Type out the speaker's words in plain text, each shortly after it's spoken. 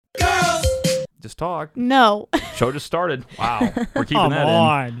talk. No. Show just started. Wow. We're keeping Come that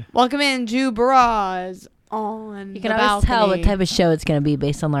on. Welcome in, Jew Bras on You can the always tell what balcony. type of show it's going to be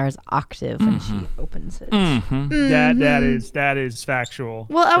based on Laura's octave when she opens it. in. That is factual.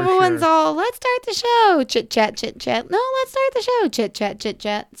 Well, for everyone's sure. all, let's start the show. Chit chat, chit chat. No, let's start the show. Chit chat, chit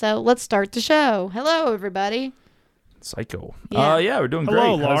chat. So let's start the show. Hello, everybody. Psycho. Yeah. We're doing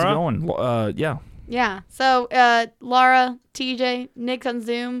Hello, great. How's it Laura. going? Yeah. Yeah. So, Laura, TJ, Nick's on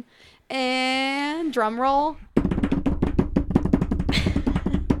Zoom, and drum roll.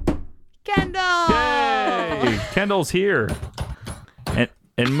 Kendall. Yay! Kendall's here.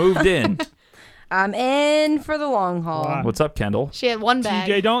 And moved in. I'm in for the long haul. Wow. What's up, Kendall? She had one bag.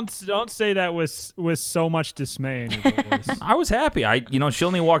 TJ, don't say that with so much dismay in your voice. I was happy. She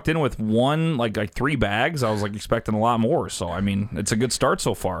only walked in with one, like 3 bags. I was like expecting a lot more. So I mean, it's a good start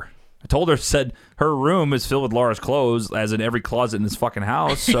so far. I told her, said her room is filled with Laura's clothes, as in every closet in this fucking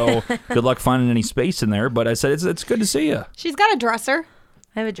house. So good luck finding any space in there. But I said it's good to see you. She's got a dresser.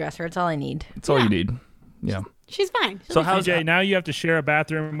 I have a dresser. It's all I need. That's all you need. Yeah. She's fine. So how's TJ, now you have to share a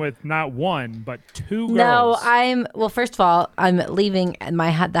bathroom with not one, but 2 girls. No, well, first of all, I'm leaving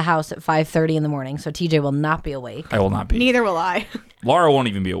the house at 5:30 in the morning, so TJ will not be awake. I will not be. Neither will I. Laura won't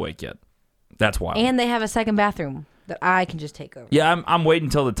even be awake yet. That's wild. And they have a second bathroom that I can just take over. Yeah, I'm waiting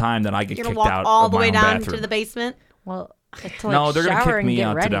until the time that I get You're kicked going to out walk all of the my way own down bathroom. to the basement? Well, to No, they're going to kick me get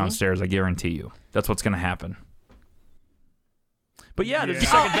out ready. to downstairs. I guarantee you. That's what's going to happen. But yeah, there's a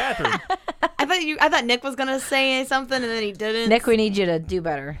Yeah. second bathroom. I thought Nick was gonna say something and then he didn't. Nick, we need you to do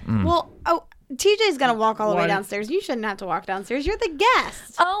better. Well, TJ's gonna walk all the way Why- downstairs. You shouldn't have to walk downstairs. You're the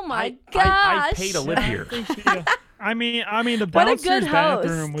guest. Oh my I pay to live here. I mean, the What a good downstairs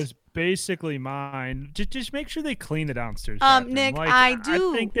bathroom host. was basically mine. Just make sure they clean the downstairs bathroom. Nick, Like, I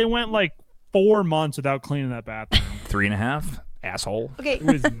do- I think they went like 4 months without cleaning that bathroom. 3.5, asshole. Okay. It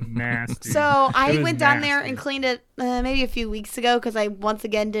was nasty. So I It was went down there nasty. and cleaned it maybe a few weeks ago because I once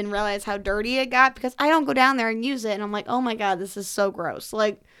again didn't realize how dirty it got because I don't go down there and use it. And I'm like, oh my God, this is so gross.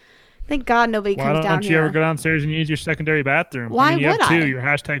 Like, thank God nobody Why comes down don't you here. ever go downstairs and use your secondary bathroom? Why I mean, you would have 2. I? You're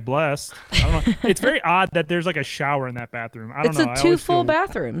hashtag blessed. I don't know. It's very odd that there's like a shower in that bathroom. I don't It's know. I 2 always full feel-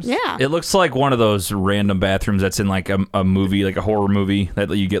 bathrooms. Yeah. It looks like one of those random bathrooms that's in like a movie, like a horror movie that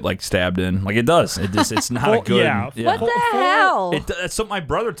you get like stabbed in. Like it does. It's not a Full- good. yeah. What the hell? That's what my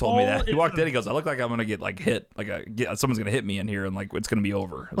brother told me. That he Full- walked in, he goes, "I look like I'm gonna get like hit, someone's gonna hit me in here, and like it's gonna be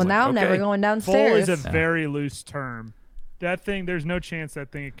over." I was Well, like, now I'm never okay. going Full downstairs. is a very loose term. That thing, there's no chance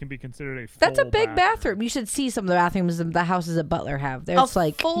that thing can be considered a full That's a big bathroom. You should see some of the bathrooms the houses at Butler have. There's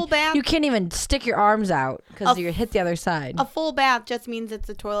like full bath? You can't even stick your arms out because A you hit the other side. A full bath just means it's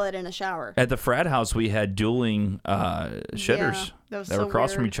a toilet and a shower. At the frat house, we had dueling shitters. that was They were so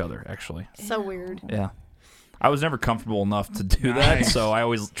across from weird. each other, actually. So weird. Yeah. I was never comfortable enough to do that, Nice. so I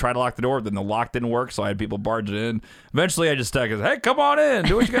always try to lock the door. Then the lock didn't work, so I had people barge in. Eventually, I just stuck. Hey, come on in.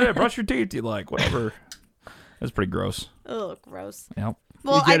 Do what you got to brush your teeth. You like whatever. That's pretty gross. Ugh, gross. Yep.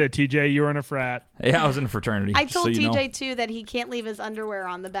 Well, You get it, TJ. You were in a frat. Yeah, I was in a fraternity. I told so you know. TJ too that he can't leave his underwear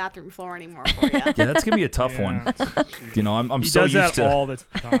on the bathroom floor anymore for you. Yeah, that's gonna be a tough Yeah. one. You know, I'm He so does used that to. all the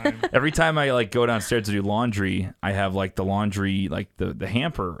time. Every time I like go downstairs to do laundry, I have like the laundry, like the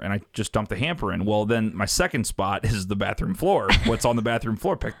hamper, and I just dump the hamper in. Well, then my second spot is the bathroom floor. What's on the bathroom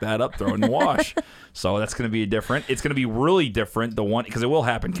floor? Pick that up, throw it in the wash. So that's going to be different. It's going to be really different. The one because it will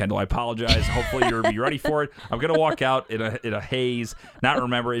happen, Kendall. I apologize. Hopefully you'll be ready for it. I'm going to walk out in a haze, not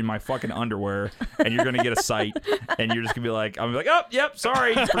remember in my fucking underwear, and you're going to get a sight, and you're just going to be like, I'm like, oh, yep,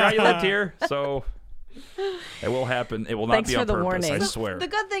 sorry, forgot you lived here. So. It will happen. It will not Thanks be for on the purpose. warning. I swear. The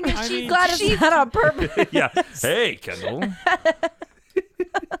good thing is she's Glad it's not on purpose. Yeah. Hey, Kendall.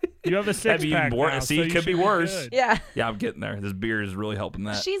 You have a That'd be six-pack more- now, see, so it you could be should worse. good. Yeah. Yeah, I'm getting there. This beer is really helping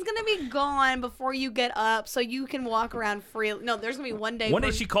that. She's gonna be gone before you get up, so you can walk around freely. No, there's gonna be one day. One day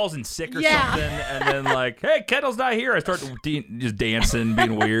where- she calls in sick or Yeah. something, and then like, hey, Kendall's not here. I start just dancing,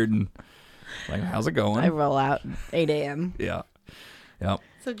 being weird, and like, how's it going? I roll out 8 a.m. Yeah. Yep.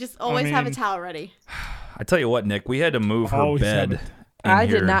 So just always have a mean- towel ready. I tell you what, Nick, we had to move her Always have bed. it. in I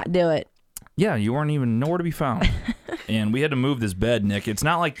here. did not do it. Yeah, you weren't even nowhere to be found. And we had to move this bed, Nick. It's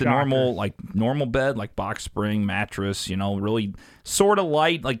not like the Shocker. normal bed, like box spring, mattress, you know, really sort of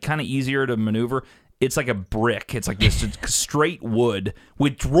light, like kind of easier to maneuver. It's like a brick. It's like this straight wood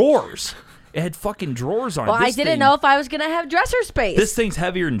with drawers. It had fucking drawers on it. Well, I This didn't thing- know if I was going to have dresser space. This thing's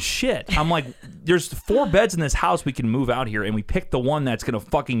heavier than shit. I'm like, there's 4 beds in this house we can move out here, and we picked the one that's going to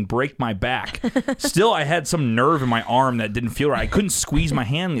fucking break my back. Still, I had some nerve in my arm that didn't feel right. I couldn't squeeze my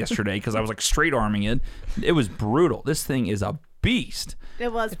hand yesterday because I was like straight arming it. It was brutal. This thing is a beast.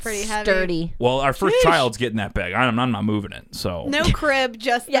 It was pretty heavy. Sturdy. Well, our first child's getting that bag. I'm not moving it. So No crib,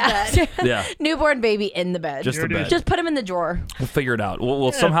 just the Yeah. bed. yeah, Newborn baby in the bed. just the bed. Just put him in the drawer. We'll figure it out.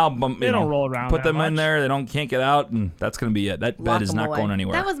 We'll somehow they don't roll around put that them in much. there. They can't get out, and that's gonna be it. That Lock bed is them not away. going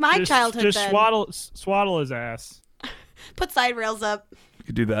anywhere. That was my childhood Just bed. swaddle his ass. Put side rails up. You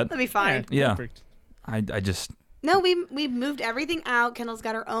could do that. That'd be fine. Yeah. Perfect. I just No, we moved everything out. Kendall's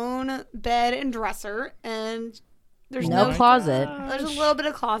got her own bed and dresser, and there's No no closet. There's a little bit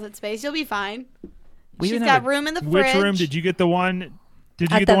of closet space. You'll be fine. We She's even got have a- room in the fridge. Which room did you get? The one? Did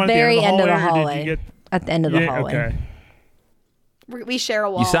you At get the the one very at the end of the hallway? hallway. Or did you get? At the end of the Yeah, hallway. okay. We share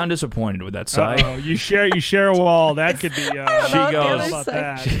a wall. You sound disappointed with that side. Oh, you share a wall. That could be. She How goes. about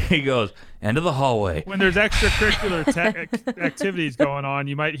that? He goes end of the hallway. When there's extracurricular activities going on,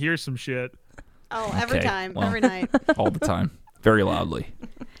 you might hear some shit. Oh, every Okay, time, well. every night. All the time, very loudly.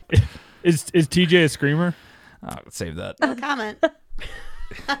 Is TJ a screamer? Save that. No comment.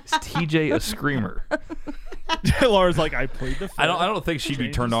 Is TJ a screamer? Laura's like, I played the. I don't think she'd be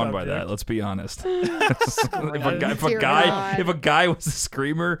Change turned the on by subject. that. Let's be honest. if Dear God. a guy was a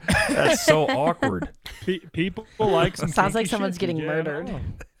screamer, that's so awkward. People like some. Sounds like kinky someone's shit, getting TJ. I don't murdered. know.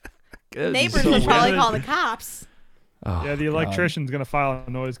 It'd be Neighbors so will probably weird. call the cops. Oh, Yeah, the God. electrician's gonna file a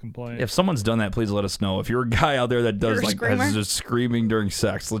noise complaint. If someone's done that, please let us know. If you're a guy out there that does You're a like screamer? has just screaming during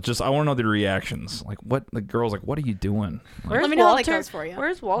sex, I want to know the reactions. Like what the girl's like, what are you doing? Like, Where's Let me know how that Walter? goes for you.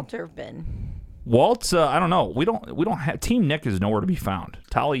 Where's Walter been? Walt, I don't know. We don't have Team Nick is nowhere to be found.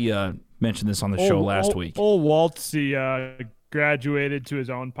 Tali mentioned this on the show last week. Old Waltz, he graduated to his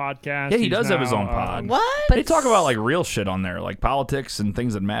own podcast. Yeah, he He's does have his now, own pod. What? They talk about like real shit on there, like politics and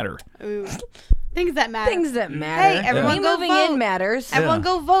things that matter. Ooh. Things that matter. Things that matter. Hey, everyone Me go moving vote. in matters. Everyone Yeah.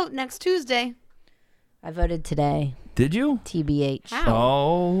 go vote next Tuesday. I voted today. Did you? TBH. How?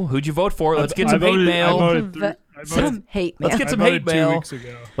 Oh, who'd you vote for? Let's get some hate I mail. voted Some hate mail. Let's get I some voted hate 2 mail. weeks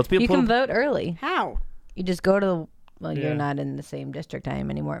ago. Let's be a You can political. vote early. How? You just go to the. Well, Yeah. you're not in the same district I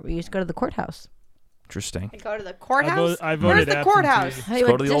am anymore. But you just go to the courthouse. Interesting. I go to the courthouse. I Where's voted the absentee. courthouse? Hey,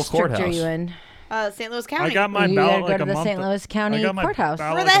 go what to the old district are courthouse. you in? St. Louis County. I got my You ballot gotta go like to a the month. St. Louis I County got my courthouse.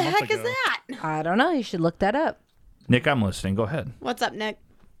 ballot Where like the a month heck is ago. that? I don't know. You should look that up. Nick, I'm listening. Go ahead. What's up, Nick?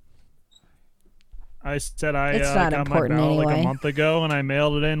 I said I It's not got my important ballot like anyway. a month ago, and I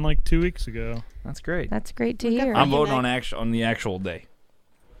mailed it in like 2 weeks ago. That's great. That's great to hear. I'm you, voting Nick. on the actual day.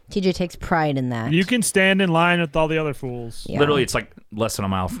 TJ takes pride in that. You can stand in line with all the other fools. Yeah. Literally, it's like less than a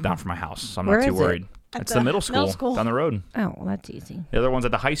mile down from my house, so I'm Where not too is it? worried. At It's the middle school down the road. Oh, well, that's easy. The other one's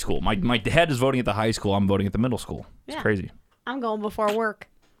at the high school. My dad is voting at the high school. I'm voting at the middle school. It's Yeah. crazy. I'm going before work.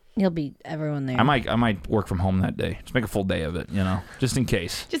 You'll be everyone there. I might work from home that day. Just make a full day of it, just in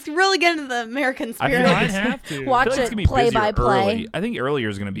case. Just really get into the American I feel spirit. You like might have to. Watch I feel like it's it gonna be play busier by play. early. I think earlier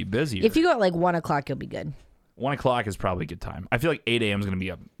is gonna be busier. If you go at like 1 o'clock, you'll be good. 1 o'clock is probably a good time. I feel like 8 a.m. is gonna be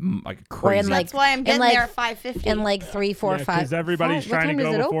a Or crazy. in like That's why I'm getting like- there at 5:50. And like 3, 4, 5. Because everybody's What trying to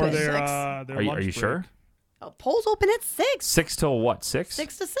time does go it before open? their are you lunch break. sure? Oh, polls open at 6. 6 till what? 6?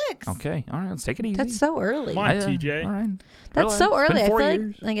 6 to 6. Okay. All right. Let's take it easy. That's so early. Come on, TJ. All right. That's so Relax. It's been early. I 4 feel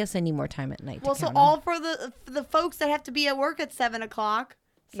years. like I guess I need more time at night. Well, to so count 'em. all for the folks that have to be at work at 7 o'clock.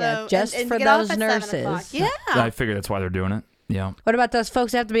 So, Yeah, just and for get off those at 7 o'clock. nurses. Yeah. I figure that's why they're doing it. Yeah. What about those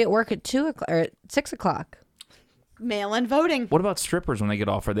folks that have to be at work at 2 o'clock or at 6 o'clock? Mail-in voting. What about strippers when they get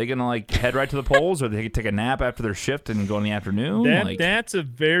off? Are they gonna like head right to the polls, or they could take a nap after their shift and go in the afternoon? Like, That's a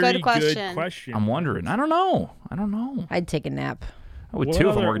very Good good question. question. I'm wondering. I don't know. I'd take a nap. I would What too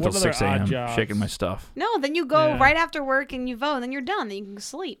if I'm other- working till what other 6 a.m. odd jobs? shaking my stuff. No, then you go Yeah. right after work and you vote, and then you're done. Then you can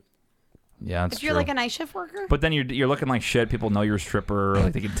sleep. Yeah, that's If you're true. like a night shift worker. But then you're looking like shit. People know you're a stripper.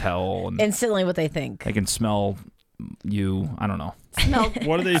 Like they can tell, and Instantly what they think. they can smell you. I don't know. Smell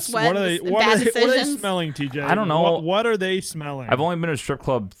What are they? sweat What are they? and What bad are they, what are they decisions. smelling, TJ? I don't know. What are they smelling? I've only been to a strip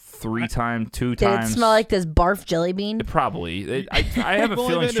club 3 times, 2 Did times. it smell like this barf jelly bean? Probably. I have a I've only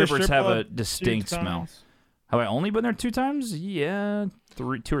feeling been to a strippers strip have a club 2 distinct smell. times. Have I only been there 2 times? Yeah,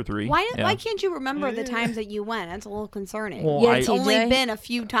 2 or 3. Why Yeah. why can't you remember the times that you went? That's a little concerning. Well, Yeah, I- It's TJ. only been a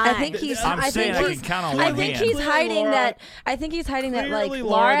few times. I think he's. I'm I saying think I he's. can count on I one think hand. he's Clearly, hiding Laura- that. I think he's hiding that. Like Clearly,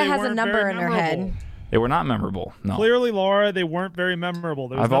 Laura they has a weren't number very in her memorable. head. They were not memorable. No. Clearly, Laura, they weren't very memorable.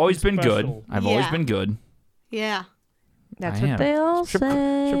 There was I've always nothing been special. good. I've always Yeah. been good. Yeah. That's I what am. they all Strip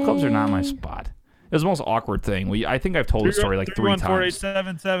say. clubs are not my spot. It was the most awkward thing. I think I've told the story like 3 times.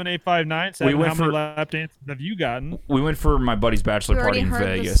 314-877-8597. We went How many for- lap dances have you gotten? We went for my buddy's bachelor We party already in heard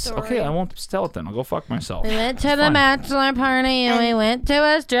the Vegas. story. Okay, I won't tell it then. I'll go fuck myself. We went to It's the fine. bachelor party and we went to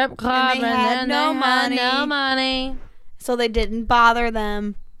a strip club they had then no they had money. no money. So they didn't bother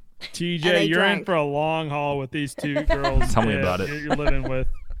them. And TJ, they you're in drank. for a long haul with these 2 girls. Tell me that about it. You're living with.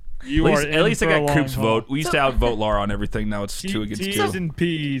 You are At least I in for a got long Coop's haul. vote. We used to outvote Laura on everything. Now it's 2 against T's 2. and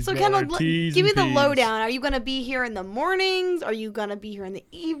P's. So brother. Kendall, T's give me and the P's. lowdown. Are you gonna be here in the mornings? Are you gonna be here in the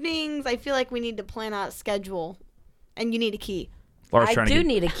evenings? I feel like we need to plan out a schedule, and you need a key. Laura's I trying do to get,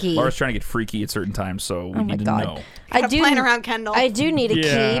 need a key. Laura's trying to get freaky at certain times, so we Oh my need to God. know. I Gotta do plan around Kendall. I do need a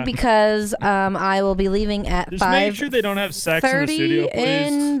Yeah. key because I will be leaving at Just make sure they don't have sex in the 5:30 studio, please.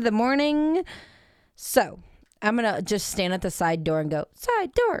 in the morning. So I'm gonna just stand at the side door and go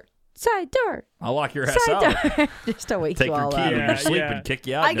side door, side door, I'll lock your ass out. side door, just to wake Take you your all key up. when Yeah, you're sleeping, yeah. kick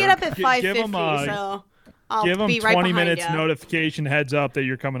you out. I get Derek. up at Give 5:50, 'em so I'll Give them be right 20 behind minutes ya. notification heads up that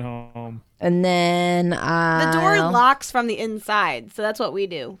you're coming home. And then The door locks from the inside, so that's what we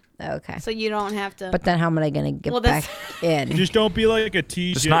do. Okay. So you don't have to. But then how am I gonna get Well, back that's- in? Just don't be like a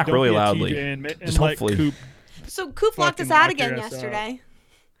TJ. Just knock don't really be a loudly. TJ and Just let hopefully. Coop. So Coop locked us fucking out lock again your ass out. yesterday.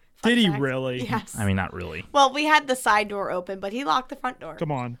 Did he fact. really? Yes. I mean, not really. Well, we had the side door open, but he locked the front door.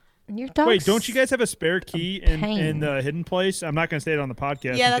 Come on. Your dog's Wait, don't you guys have a spare key in pain. the hidden place? I'm not going to say it on the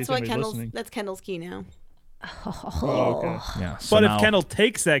podcast. Yeah, in that's case what anybody's Kendall's. listening. That's Kendall's key now. Oh, okay. Yeah. So But now, if Kendall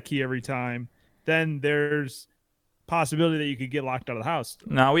takes that key every time, then there's possibility that you could get locked out of the house.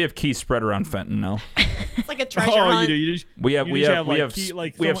 no, we have keys spread around Fenton now. It's like a treasure Oh, hunt. you do. You just We have You we just have have, we like, have key-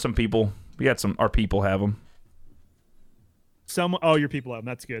 like we have someone- some people. We got some. Our people have them. Oh, your people have them.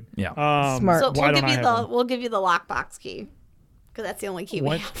 That's good. Yeah. Smart. So Why we'll don't give I you have the them? we'll give you the lockbox key because that's the only key we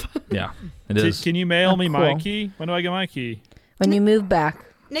What? have. Yeah. It is. Can you mail me my cool. key? When do I get my key? when you move back?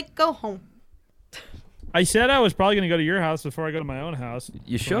 Nick, go home. I said I was probably going to go to your house before I go to my own house. You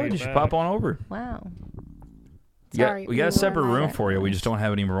when I should. get You should back. pop on over. Wow. Sorry, we got we a separate were room not- for you. We just don't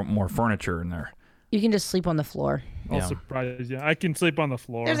have any more furniture in there. You can just sleep on the floor. I'll Yeah. surprise you. I can sleep on the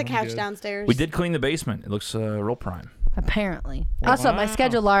floor. There's a I'm couch good. downstairs. We did clean the basement. It looks real prime. Apparently. Also, my Wow.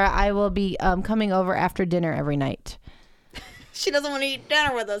 schedule, Laura, I will be coming over after dinner every night. She doesn't want to eat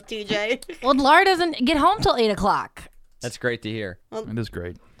dinner with us, TJ. Well, Laura doesn't get home till 8 o'clock. That's great to hear. It is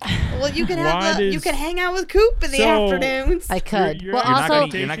great. Well, you can Why have you does- can hang out with Coop in the So- afternoons. I could. Your well, You're not also,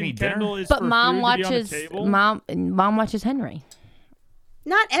 gonna- you're not gonna eat dinner? Kendall is but for mom food to be on the watches table? mom watches Henry.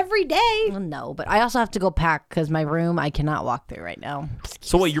 Not every day. Well, no, but I also have to go pack because my room I cannot walk through right now.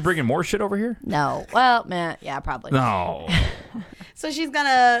 So wait, you're bringing more shit over here? No. Well, man, yeah, probably. No. So she's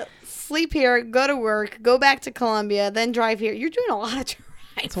gonna sleep here, go to work, go back to Columbia, then drive here. You're doing a lot of driving.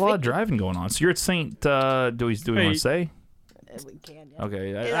 It's a lot of driving going on. So you're at St. Do we want to Wait. say? We can, yeah.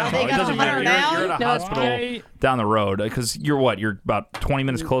 Okay. Yeah, I they don't know. It got doesn't a matter. hunter You're, now? you're at a No, it's hospital I- down the road because you're what? You're about 20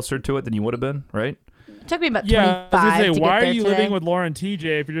 minutes closer to it than you would have been, right? It took me about Yeah, 25 I was gonna to say, get why are there you today. living with Laura and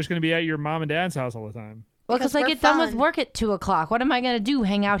TJ if you're just going to be at your mom and dad's house all the time? Well, because I Because get we're done with fun. work at 2 o'clock. What am I going to do?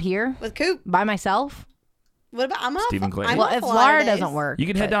 Hang out here With Coop. by myself? What about I'm off? Stephen Clayton. I'm Well, off if a lot Laura of days. doesn't work. You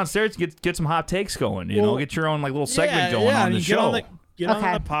can head but- downstairs and get some hot takes going. You know, Well, get your own like little segment going yeah, on the you get on show. Get Okay.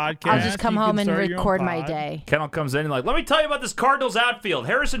 on the podcast. I'll just come you home can and start your own record my pod. day. Kendall comes in and like, let me tell you about this Cardinals outfield.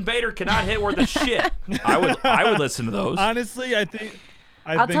 Harrison Bader cannot hit worth a shit. I would listen to those. Honestly, I think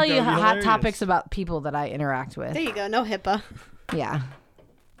I'll tell you that would be hot hilarious. topics about people that I interact with. There you go. No HIPAA. Yeah.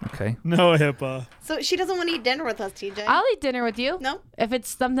 Okay. No HIPAA. So she doesn't want to eat dinner with us, TJ. I'll eat dinner with you. No. If it's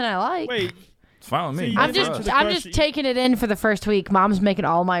something I like. Wait, It's fine with me. See, I'm That's Good right. for us. the I'm question. just taking it in for the first week. Mom's making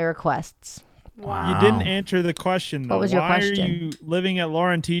all my requests. Wow. you didn't answer the question though. What was your Why question? are you living at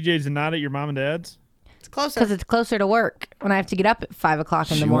Laura and TJ's and not at your mom and dad's? It's closer. Because it's closer to work when I have to get up at 5 o'clock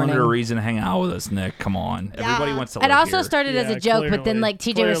in She the morning. wanted a reason to hang out with us, Nick. Come on. Everybody wants to It live also here. started as Yeah, a joke, but then clearly. like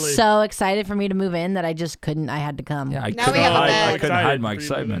TJ Clearly. was so excited for me to move in that I just couldn't. I had to come. Yeah, I Now couldn't we have a hide. bed. I couldn't hide Excited my for you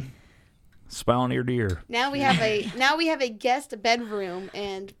to excitement. live. Smiling ear to ear. Now we have a guest bedroom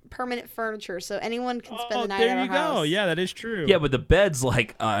and permanent furniture, so anyone can spend Oh, the night there at our you house. go. Yeah, that is true. Yeah, but the bed's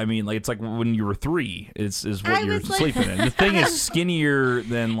like, I mean, like it's like when you were 3. Is what I you're was like- sleeping in. The thing is skinnier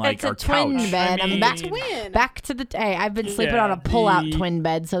than like It's a our twin couch. bed. I I'm mean- back, Twin. back to the. Hey, I've been sleeping Yeah, on a pull-out the- twin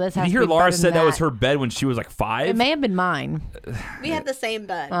bed, so this Did has you to hear be Laura better said than that was her bed when she was like 5? It may have been mine. We had the same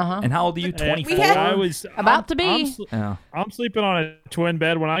bed. Uh huh. And how old are you? Yeah, 24. had- I was About to be. Yeah. I'm sleeping on a twin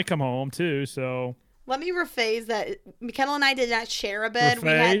bed when I come home too. So Let me rephrase that. Kendall and I did not share a bed. We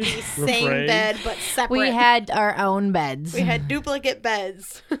had the Rephrase? same Rephrase? bed, but separate. We had our own beds. We had duplicate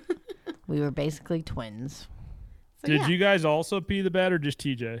beds. We were basically twins. So, did yeah. you guys also pee the bed or just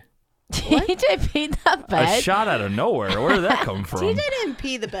TJ? TJ peed the A bed. shot out of nowhere. Where did that come from? TJ didn't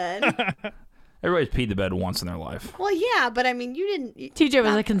pee the bed. Everybody's peed the bed once in their life. Well, yeah, but I mean, you didn't. TJ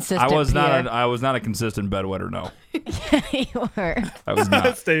was a consistent. I was not. peer. I was not a consistent bedwetter. No, You were. I was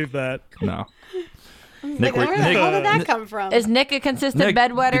not. Save that. No. Like, Nick, where the hell did that Nick- come from? Is Nick a consistent Nick,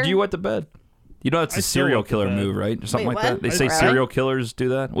 bedwetter? did you wet the bed? You know that's I a still serial wet the killer bed. move, right? Or something Wait, like what? that. They say Really? serial killers do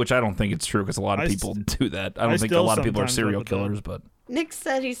that, which I don't think it's true because a lot of I people do that. I don't think a still lot of people are sometimes serial wet the bed. killers, but Nick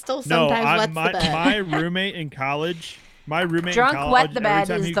said he still No, sometimes wets my the bed. my roommate in college. Drunk wet the bed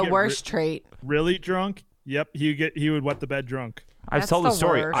is the worst trait. Really drunk? Yep, he would wet the bed drunk. I've That's told the the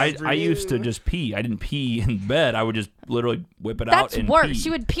story. worst. I used to just pee. I didn't pee in bed. I would just literally whip it out That's and worse. pee. She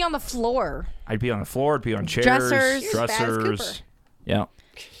would pee on the floor. I'd pee on the floor. I'd pee on chairs, Dressers. You're as bad as Cooper. dressers. Yeah,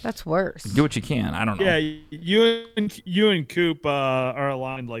 That's worse. do what you can. I don't know. Yeah, you and Coop are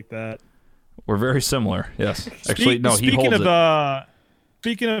aligned like that. We're very similar. Yes, actually, no. He Speaking holds of it.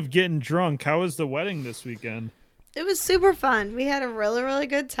 speaking of getting drunk, how was the wedding this weekend? It was super fun. We had a really, really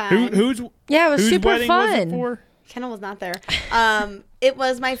good time. Whose Yeah, it was whose super wedding was it fun. for? Kendall was not there. It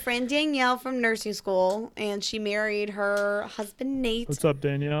was my friend Danielle from nursing school, and she married her husband Nate, What's up,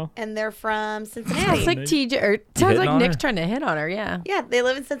 Danielle? and they're from Sounds Cincinnati. like TJ. Or sounds hitting like on Nick's her? trying to hit on her. Yeah. Yeah, they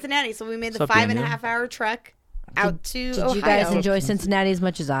live in Cincinnati, so we made the What's up, 5.5 Danielle? hour trek out to Did Ohio. you guys enjoy Cincinnati as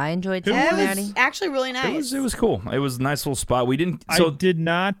much as I enjoyed It It Cincinnati? was actually really nice. It was cool. It was a nice little spot. We didn't. I So did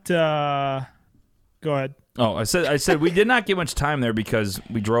not. Go ahead. oh, I said we did not get much time there because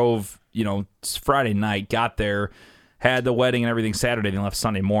we drove. It's Friday night, got there, had the wedding and everything Saturday, and left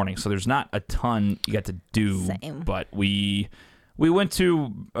Sunday morning. So there's not a ton you got to do. Same. But we went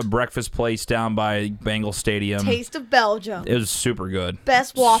to a breakfast place down by Bengal Stadium. Taste of Belgium. It was super good.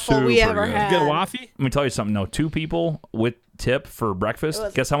 Best waffle we Super ever good. had. Get a waffy? Let me tell you something. No, 2 people with tip for breakfast. It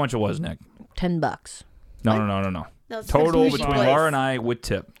was- Guess how much it was, Nick? $10. No. No, it's Total sushi between place. Laura and I with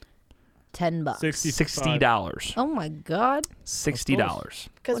tip, $10. $60. Oh my God. $60.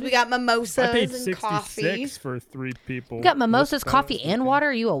 Because we got I paid mimosas and coffee. 66 for 3 people. You got mimosas, That's coffee, and water.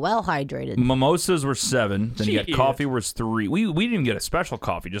 Are you a well hydrated? Mimosas were $7. Then you got Shit. coffee was $3. We didn't even get a special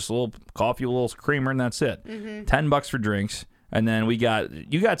coffee, just a little coffee, a little creamer, and that's it. $10 for drinks, and then you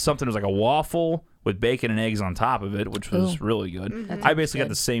got something that was like a waffle with bacon and eggs on top of it, which was really good. I basically got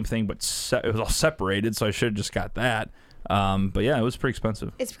good. the same thing, but it was all separated, so I should have just got that. But yeah, it was pretty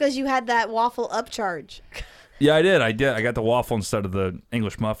expensive. It's because you had that waffle upcharge. Yeah, I did. I got the waffle instead of the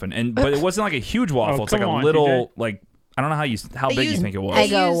English muffin, but it wasn't like a huge waffle. It's like come a on, little TJ. like. I don't know how They big you used- think it was. They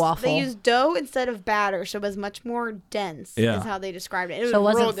Eggo used, waffle. They used dough instead of batter, so it was much more dense. Yeah. Is how they described it. It was So it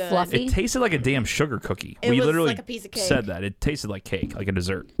wasn't real good. fluffy? It tasted like a damn sugar cookie. It we was literally like a piece of cake. said that. It tasted like cake, like a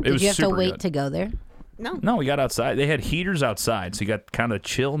dessert. It Did was you have to super wait good. to go there? No. No, we got outside. They had heaters outside, so you got kind of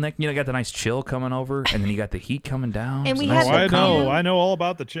chill, Nick. You got the nice chill coming over, and then you got the heat coming down. And It's we a nice had Oh, the I little know. view. I know all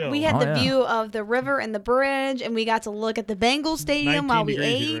about the chill. We had Oh, the yeah. view of the river and the bridge, and we got to look at the Bengal Stadium 19 while we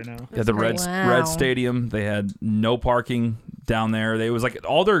degrees ate. here right now. Yeah, the Red Wow. Stadium. They had no parking down there. It was like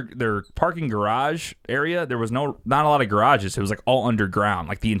all their parking garage area. There was not a lot of garages. It was like all underground.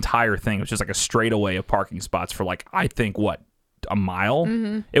 Like the entire thing was just like a straightaway of parking spots for like I think a mile.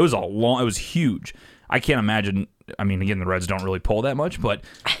 It was It was huge. I can't imagine. I mean, again, the Reds don't really pull that much, but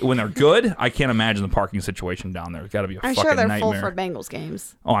when they're good, I can't imagine the parking situation down there. It's got to be a I'm fucking sure they're nightmare. full for Bengals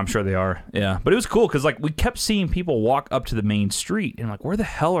games. Oh, I'm sure they are. Yeah. But it was cool because, like, we kept seeing people walk up to the main street and, like, where the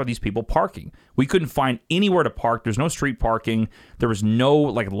hell are these people parking? We couldn't find anywhere to park. There's no street parking. There was no,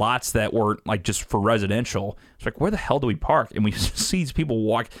 like, lots that were, like, just for residential. It's like, where the hell do we park? And we see these people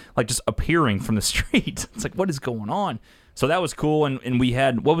walk, like, just appearing from the street. It's like, what is going on? So that was cool. And we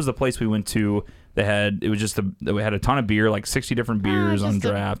had, what was the place we went to? We had a ton of beer, like 60 different beers on just a-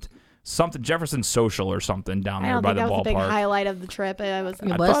 draft. Something, Jefferson Social or something down I there don't by think the that was the big ballpark. highlight of the trip. It was.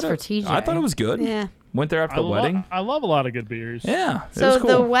 It I was thought for TJ. I thought it was good. Yeah. Went there after the wedding. I love a lot of good beers. Yeah, it So was cool.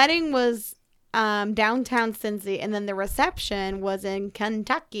 the wedding was downtown Cincy, and then the reception was in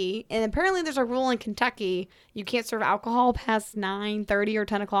Kentucky. And apparently, there's a rule in Kentucky: you can't serve alcohol past 9:30 or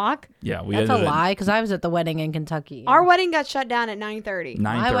 10 o'clock. Yeah, we That's a ended at lie because I was at the wedding in Kentucky. Our wedding got shut down at 9:30. 9:30.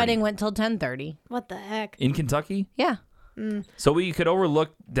 My wedding went till 10:30. What the heck? in Kentucky. Yeah. So we could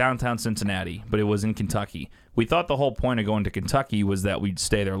overlook downtown Cincinnati, but it was in Kentucky. We thought the whole point of going to Kentucky was that we'd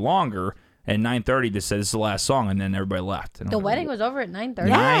stay there longer. And 9:30 just said this is the last song, and then everybody left. And I The was like, wedding was over at 9:30.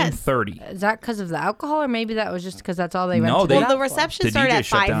 Yes. 9:30. Is that because of the alcohol, or maybe that was just because that's all they No, rented they- it Well, out the for? reception The started DJ at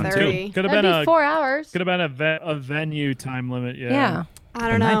shut down, too. 5:30. Could have That'd been be a 4 hours. could have been a venue time limit. Yeah. Yeah. I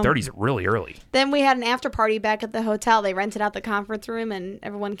don't know. 9:30 is really early. Then we had an after party back at the hotel. They rented out the conference room, and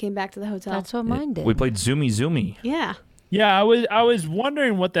everyone came back to the hotel. That's what mine did. We played Zoomy. Yeah. Yeah, I was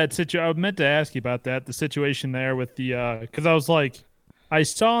wondering what that situation. I meant to ask you about that. The situation there with the because I was like, I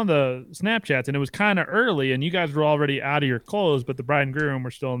saw the Snapchats and it was kind of early, and you guys were already out of your clothes, but the bride and groom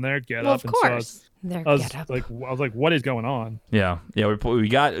were still in their get Well, up. of And so course. Their I was getup. like, what is going on? Yeah. We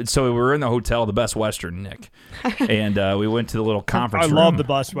got so we were in the hotel, the Best Western, Nick, and we went to the little conference I room. love the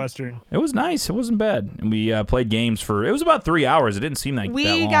Best Western. It was nice. It wasn't bad. And we played games for. It was about 3 hours. It didn't seem like that We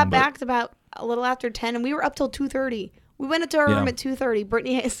long, got but- back to about a little after 10, and we were up till 2:30. We went into our room Yeah. at 2:30.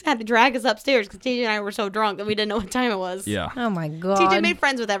 Brittany had to drag us upstairs because TJ and I were so drunk that we didn't know what time it was. Yeah. Oh my god. TJ made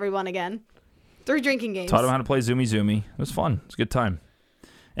friends with everyone again. 3 drinking games. Taught him how to play Zoomy Zoomy. It was fun. It was a good time.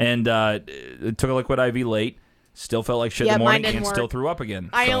 And it took a liquid IV late. Still felt like shit Yeah, in the mine morning didn't and work. still threw up again.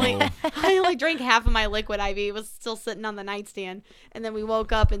 I So- only drank half of my liquid IV. It was still sitting on the nightstand. And then we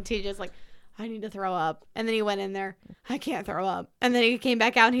woke up and TJ's like, I need to throw up. And then he went in there. I can't throw up. And then he came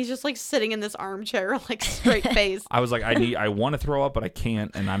back out and he's just like sitting in this armchair, like straight face. I was like, I want to throw up, but I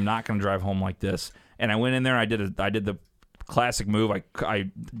can't, and I'm not going to drive home like this. And I went in there. I did the classic move. I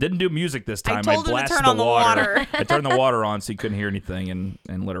didn't do music this time. told him to blasted turn on the water. I turned the water on so he couldn't hear anything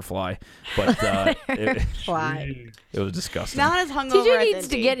and let her fly. But Why? it was disgusting. Not as hungover TJ as needs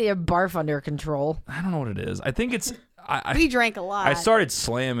to Indy. get your barf under control. I don't know what it is. I think it's We drank a lot. I started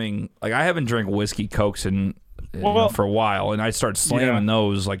slamming. Like I haven't drank whiskey, cokes, and for a while, and I started slamming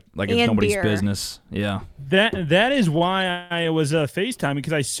those like it's And nobody's beer. business. Yeah. That is why I was FaceTime,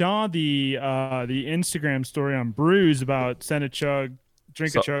 because I saw the Instagram story on Brews about send a chug,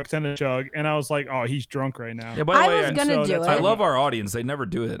 drink a chug, send a chug, and I was like, oh, he's drunk right now. Yeah. By the I way, was gonna do I it. love our audience. They never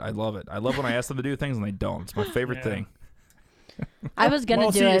do it. I love it. I love when I ask them to do things and they don't. It's my favorite Yeah. thing. I was gonna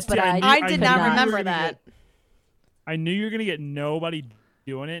Well, do see, it, but I knew- I I did knew not you were remember gonna that. I knew you were gonna get nobody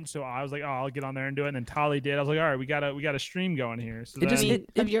doing it, so I was like, oh, I'll get on there and do it. And then Tali did. I was like, all right, we got a stream going here. So It just- then,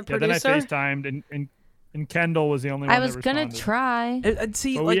 Of your yeah, then I producer? FaceTimed and Kendall was the only one I was that gonna responded. try.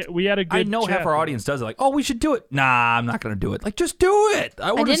 See, But like we had a good I know half chat, our though. audience does it. Like, oh, we should do it. Nah, I'm not gonna do it. Like, just do it. I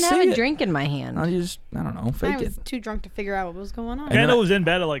I want to didn't see have a it. drink in my hand. I don't know, I fake was it. too drunk to figure out what was going on. then Kendall was in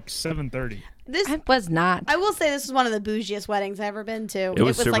bed at like 7:30. This I was not. I will say this was one of the bougiest weddings I've ever been to. It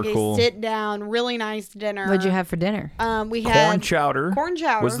was super like cool. a sit down, really nice dinner. What'd you have for dinner? We had Corn chowder. corn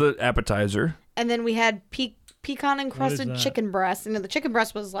chowder. was the appetizer. and then we had pecan encrusted that? chicken breast. And the chicken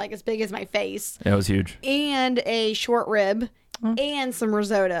breast was like as big as my face, Yeah, it was huge. and a short rib, and some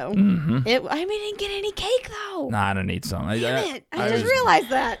risotto. Mm-hmm. I didn't get any cake though. Nah, I don't need some. Damn it! I just realized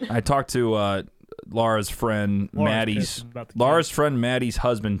that. I talked to Laura's friend Laura's Maddie's pissed about the Laura's friend Maddie's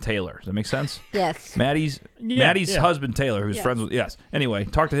husband Taylor. Does that make sense? Yes. Maddie's Yeah. husband Taylor, who's Yes. friends with Anyway,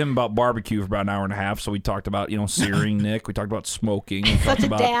 talked to him about barbecue for about an hour and a half. So we talked about searing Nick. We talked about smoking. We Such talked a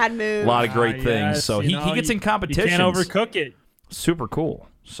about dad move. a lot of great Ah, things. yes, So you he know, gets in You competitions. can't overcook it. Super cool.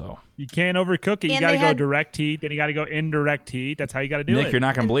 So You can't overcook it. You And got to they go had- direct heat, then you got to go indirect heat. That's how you got to do Nick, it. you're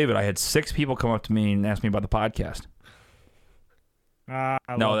not gonna believe it. I had 6 people come up to me and ask me about the podcast. I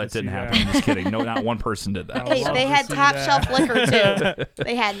No, love that to see didn't happen. I'm just kidding. No, not one person did that. Hey, love they to had see top that. shelf liquor too.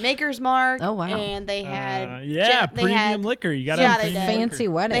 They had Maker's Mark. Oh, wow. And they had yeah, they premium had- liquor. You got to Yeah, have they premium did. liquor. Fancy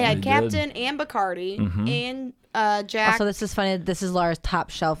wedding. They had They Captain and Bacardi Mhm. and Jack. Also, this is funny. This is Laura's top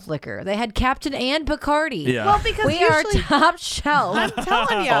shelf liquor. They had Captain and Bacardi. Yeah. well, because We are usually top shelf. I'm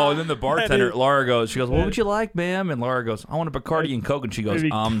telling you. Oh, and then the bartender, is- Laura goes, she goes, what would you like, ma'am? And Laura goes, I want a Bacardi and Coke. And she goes, Maybe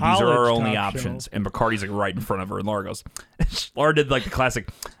these are our college only top options. shelf. And Bacardi's like right in front of her. And Laura goes, Laura did like the classic,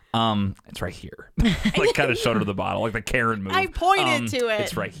 it's right here. Like kind of showed her the bottle, like the Karen move. I pointed to it.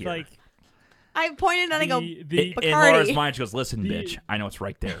 It's right here. Like I pointed and I go, the in Laura's Bacardi. mind, she goes, listen, bitch, I know it's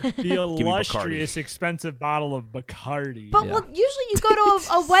right there. the me Bacardi. illustrious, expensive bottle of Bacardi. But Yeah. well, usually you go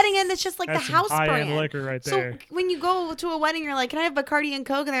to a wedding and it's just like That's the some house high-end brand. liquor right So there. when you go to a wedding, you're like, "Can I have Bacardi and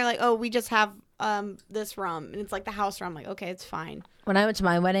Coke?" And they're like, "Oh, we just have this rum," and it's like the house rum. I'm like, okay, it's fine. When I went to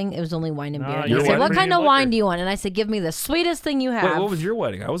my wedding, it was only wine and No, beer. And your he said, wedding "What kind of premium wine liquor. do you want?" And I said, "Give me the sweetest thing you Wait, have." what was your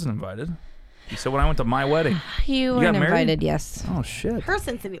wedding? I wasn't invited. You said when I went to my wedding. You got weren't married? invited. Yes. Oh, shit. Her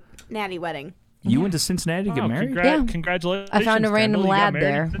Cincinnati wedding. You went to Cincinnati to get Oh, married? Yeah. Congratulations. I found a random Kendall. You got lad married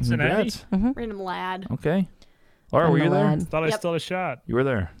in there. Cincinnati. Congrats. Random lad. Okay. Laura, were you Random there? lad. Thought I Yep. still had a shot. You were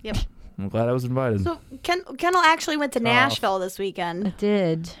there. Yep. I'm glad I was invited. So Kendall actually went to Nashville this I weekend,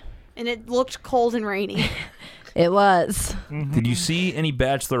 did. and it looked cold and rainy. It was. Did you see any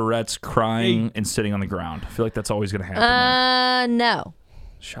bachelorettes crying and sitting on the ground? I feel like that's always going to happen. there. No,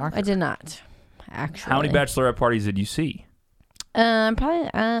 Shocker. I did not. Actually, How many bachelorette parties did you see?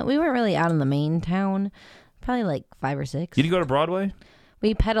 Probably. We weren't really out in the main town. Probably like 5 or 6. Did you go to Broadway?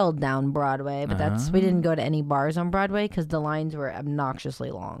 We pedaled down Broadway, but we didn't go to any bars on Broadway because the lines were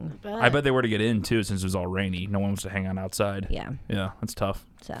obnoxiously long. I bet they were to get in too, since it was all rainy. No one wants to hang out outside. Yeah. Yeah, that's tough.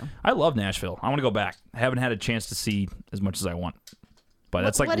 So I love Nashville. I want to go back. I haven't had a chance to see as much as I want, but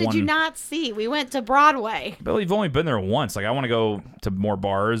that's like what one. did you not see? We went to Broadway. But you've only been there once. Like I want to go to more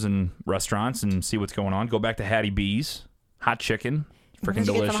bars and restaurants and see what's going on. Go back to Hattie B's, hot chicken, freaking Did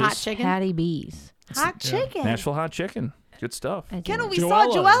you delicious. get some hot chicken? Hattie B's. Hot chicken. Nashville hot chicken, good stuff. I did. Kendall, we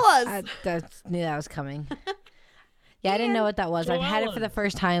Joella's. saw Joella's. I knew that was coming. Yeah, I didn't know what that was. I've had it for the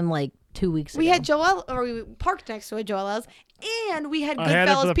first time like 2 weeks We ago. had Joel, or we parked next to a Joella's, and we had I had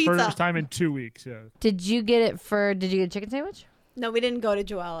it for Goodfellas the pizza. first time in 2 weeks. Yeah. Did you get a chicken sandwich? No, we didn't go to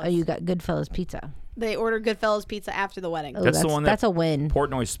Joella's. Oh, you got Goodfellas pizza. They ordered Goodfellas pizza after the wedding. Oh, That's the one that- that's a win.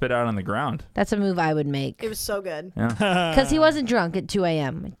 Portnoy spit out on the ground. That's a move I would make. It was so good. Because he wasn't drunk at 2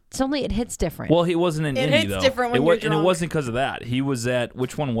 a.m. It hits different. Well, he wasn't in It Indy, hits though. different when it you're And it drunk. wasn't because of that. He was at,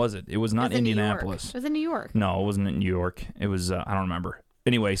 which one was it? It was not It was in New York. Indianapolis. It was in New York. No, it wasn't in New York. It was, I don't remember.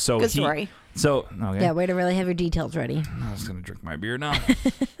 Anyway, so Good story. So, okay. yeah, way to really have your details ready. I was going to drink my beer now.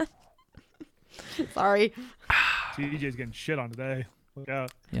 Sorry. TJ's getting shit on today. Look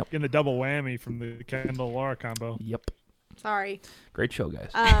out. Yep. Getting the double whammy from the Kendall Laura combo. Yep. Sorry. Great show, guys.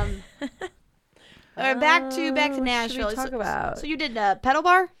 All right, back to What should we Nashville. talk about? So you did pedal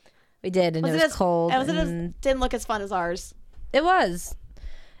bar? We did, and it was as cold. Was it and didn't look as fun as ours. It was.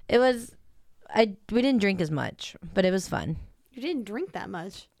 It was. We didn't drink as much, but it was fun. You didn't drink that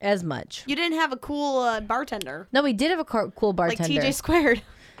much. As much. You didn't have a cool bartender. No, we did have a cool bartender. Like TJ Squared.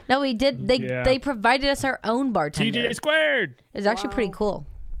 No, we did. They provided us our own bartender. TJ squared. It was actually pretty cool.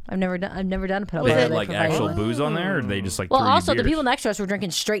 I've never done a pedal They bar. had where like provided actual one. booze on there, or they just like Well, threw you also the beers? people next to us were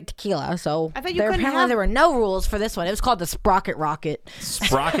drinking straight tequila, so I thought you couldn't apparently have- there were no rules for this one. It was called the Sprocket Rocket.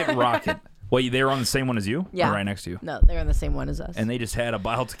 Sprocket Rocket. Wait, they were on the same one as you? Yeah. Or right next to you? No, they're on the same one as us. And they just had a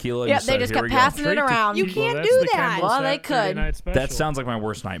bottle of tequila. Yeah, and they said, just "Here kept we go." passing it around. You can't that's do the that. Kendall Well, they Saturday could. Night special. That sounds like my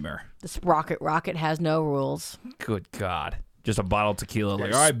worst nightmare. The Sprocket Rocket has no rules. Good God. Just a bottle of tequila.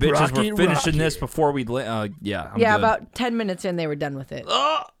 Like, all right, bitches, we're Sprocket finishing this Rocket. before we... yeah, I'm Yeah, good. about 10 minutes in, they were done with it.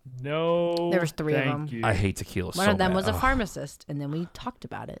 No. There was 3 of thank them. you. I hate tequila One so of them bad. was a Ugh. pharmacist, and then we talked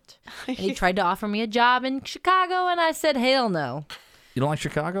about it. And he tried to offer me a job in Chicago, and I said, hell no. You don't like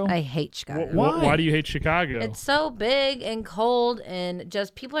Chicago? I hate Chicago. Why do you hate Chicago? It's so big and cold, and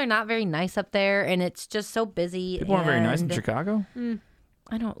just people are not very nice up there, and it's just so busy. People aren't very nice in and Chicago?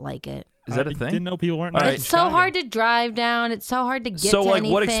 I don't like it. Is that a I thing? didn't know people weren't All nice right. in It's so Chicago. hard to drive down. It's so hard to get So, to like,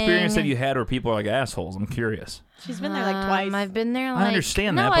 what anything. experience have you had where people are like assholes? I'm curious. She's been there like twice. I've been there like...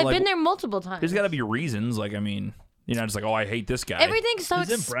 understand no, that, but, I've like, been there multiple times. There's got to be reasons. Like, I mean, you're not just like, oh, I hate this guy. Everything's so...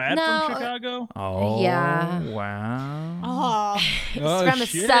 Isn't Brad no, from Chicago? Oh, Yeah. wow. Oh, He's Oh, from a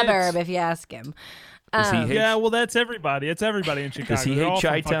shit. suburb, if you ask him. Does he hate Yeah, well, that's everybody. It's everybody in Chicago. he They're hate all from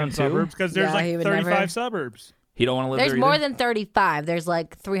Chi-Town, fucking too? suburbs because there's Yeah, he like would 35 never- suburbs. He don't want to live There's there more either? than 35. There's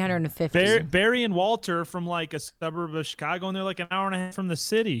like 350. Barry and Walter from like a suburb of Chicago, and they're like an hour and a half from the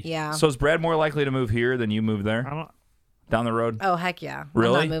city. Yeah. So is Brad more likely to move here than you move there? I don't. Down the road? Oh, heck yeah.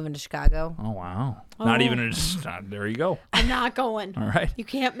 Really? I'm not moving to Chicago. Oh, wow. Not even there you go. I'm not going. All right. You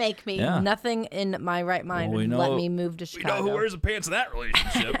can't make me. Yeah. Nothing in my right mind Well, we would know- let me move to We Chicago. know who wears the pants in that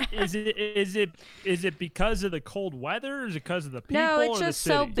relationship. Is it because of the cold weather, or is it because of the people? No, it's or the just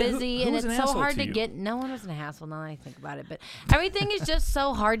so city? busy Who and was it's an so asshole hard to to you? get. No one was a hassle now that I think about it, but everything is just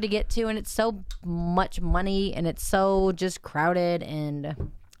so hard to get to, and it's so much money, and it's so just crowded, and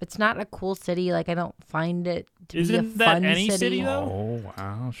it's not a cool city. Like I don't find it to be a Isn't that fun any city. city, though? Oh,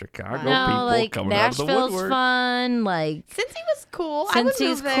 wow. Chicago No, people like coming out of the Nashville's woodwork. fun. Like Cincy was cool. I would Cincy's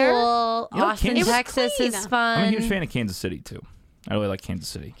move there. cool. You know, Austin, Kansas- It was Texas clean. is fun. I'm a huge fan of Kansas City, too. I really like Kansas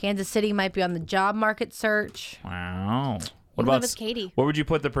City. Kansas City might be on the job market search. Wow. You What live about with Katie. What would you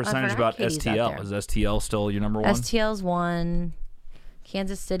put the percentage forgot about Katie's out STL? there. Is STL still your number one? STL's one.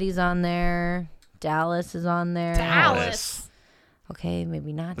 Kansas City's on there. Dallas is on there. Dallas. Okay,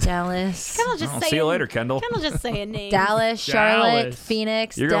 maybe not Dallas. Kendall just Oh, saying. see you later, Kendall. Kendall just saying names. Dallas, Charlotte, Dallas.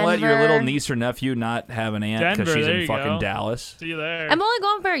 Phoenix, You're going to let Denver. your little niece or nephew not have an aunt because Denver, she's there in you fucking go. Dallas? See you there. I'm only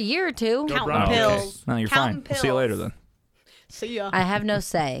going for a year or two. Counting Browns. pills. No, you're Counting fine. See you later pills. then. See ya. I have no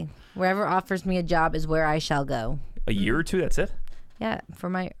say. Wherever offers me a job is where I shall go. A year or two, that's it? Yeah, for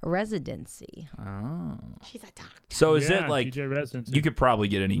my residency. Oh. She's a doctor. So is Yeah, it like TJ residency. you could probably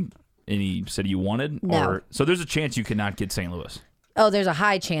get any city you wanted? No. Or, so there's a chance you could not get St. Louis. Oh, there's a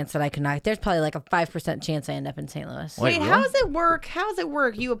high chance that I could not. There's probably like a 5% chance I end up in St. Louis. Wait, Wait, how does it work? How does it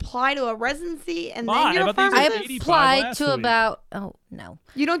work? You apply to a residency and Why? then you're a I thought you I said pharmacist? 85 applied last to week. about. Oh no,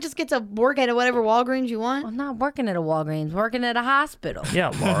 You don't just get to work at whatever Walgreens you want. I'm not working at a Walgreens. Working at a hospital. Yeah,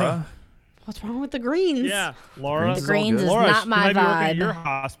 Laura. What's wrong with the greens? Yeah, Laura. The Greens is Laura, not you my might be working at vibe. your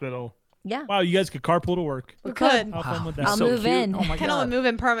hospital. Yeah, Wow, you guys could carpool to work. we could. How fun would that I'll be? move cute. in. Oh my Kendall would god. move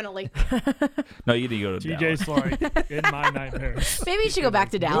in permanently. No, you need to go to Dallas. TJ's like in my nightmares. maybe you should go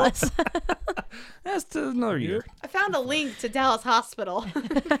back to Dallas. That's another year. I found a link to Dallas Hospital.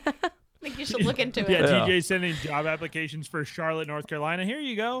 I think you should look into it. Yeah, Yeah. TJ sending job applications for Charlotte, North Carolina. Here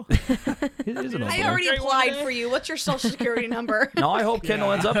you go. It is an I opener. already Great one applied day. for you. What's your social security number? No, I hope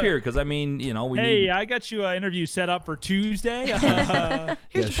Kendall ends up here because I mean, you know, we Hey, need. I got you an interview set up for Tuesday. Here's Yeah,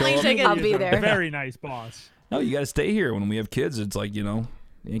 your show plane up. ticket. I'll be there. Very nice boss. No, you got to stay here when we have kids. It's like, you know,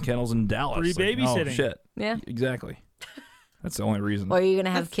 Ian Kendall's in Dallas. Free babysitting. Oh, shit. Yeah. Exactly. That's the only reason. Or are you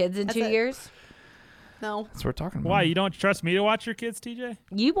gonna have kids in that's 2 it. years? No. That's what we're talking about. Why? You don't trust me to watch your kids, TJ?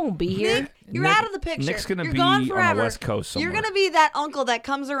 You won't be here. Nick, you're Nick- out of the picture. Nick's gonna You're be gone on the forever. West Coast somewhere. You're gonna be that uncle that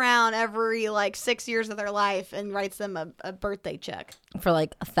comes around every like 6 years of their life and writes them a birthday check. For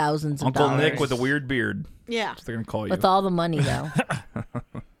like thousands of Uncle dollars. Nick with a weird beard. Yeah. That's what they're gonna call you. With all the money though.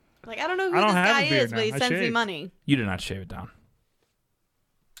 Like I don't know who I don't this have guy a beard is, but he now. I sends me shaved. money. You did not shave it down.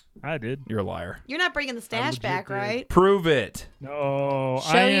 I did. You're a liar. You're not bringing the stash legit back, did. right? Prove it. No.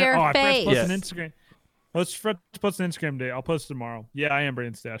 Show your I face. post an Yes. Instagram. Let's post an Instagram day. I'll post it tomorrow. Yeah, I am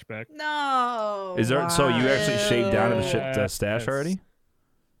bringing stash back. No. Is there? So you actually shaved down to the Yes. stash already?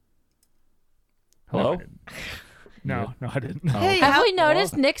 Hello. No, I didn't. Oh. Hey, Have how- we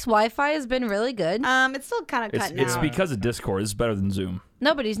noticed Nick's Wi-Fi has been really good? It's still kind of It's cutting it's out. because of Discord. It's better than Zoom.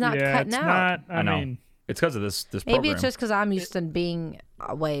 No, but he's not yeah, cutting it's out. not. I know. mean, It's because of this Maybe program. it's just because I'm used to being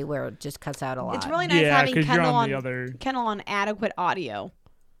away where it just cuts out a lot. It's really nice yeah, having because you're Kendall on on the other. Kendall on adequate audio.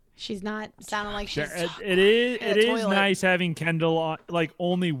 She's not sounding like she's. It is. in a It is toilet. nice having Kendall on, like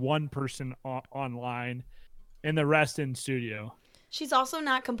only one person online, and the rest in studio. She's also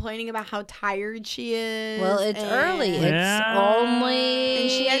not complaining about how tired she is. Well, it's early. and- It's Yeah. only And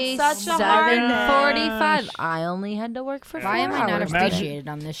she had such a hard day. 7:45. I only had to work for 4 Why am I not hours. Imagine- appreciated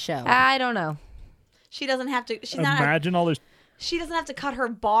on this show? I don't know. She doesn't have to. She's not. Imagine all this. She doesn't have to cut her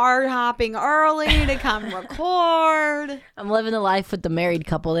bar hopping early to come record. I'm living the life with the married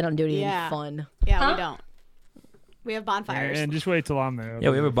couple. They don't do anything Yeah. fun. Yeah, we don't. We have bonfires. And just wait till I'm there. Yeah,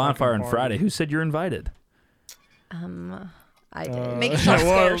 we have a bonfire on Fucking Friday. party. Who said you're invited? I did. Make yourself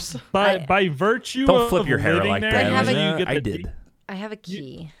well, scarce. by virtue Don't of flip your hair living like there, that. have usually a- you get I the did. I have a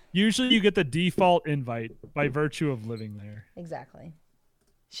key. Usually you get the default invite by virtue of living there. Exactly.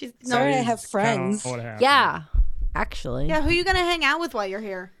 She's Sorry, I That have is kinda friends. what happened. Yeah. Actually. Yeah, who are you gonna hang out with while you're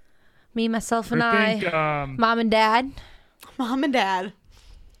here? Me, myself, and I I. think Mom and Dad. Mom and Dad.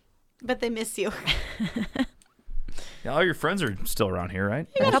 But they miss you. Yeah, all your friends are still around here, right?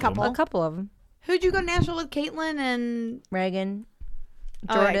 got a Most of them. couple. A couple of them. Who'd you go to Nashville with? Caitlin and Reagan.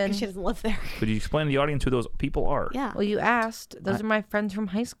 Oh, right, 'cause Jordan. she doesn't live there. Could you explain to the audience who those people are? Yeah. Well, you asked. Those are my friends from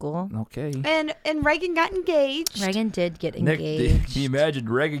high school. Okay. And Reagan got engaged. Reagan did get Nick, engaged. can you imagine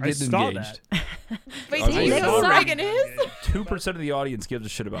Reagan I getting saw engaged? Wait, Oh, do you Nick know who sucked. Reagan is? 2% of the audience gives a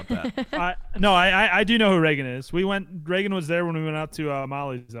shit about that. I do know who Reagan is. Reagan was there when we went out to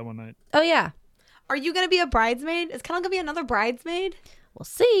Molly's that one night. Oh, yeah. Are you gonna be a bridesmaid? Is Kendall gonna be another bridesmaid? We'll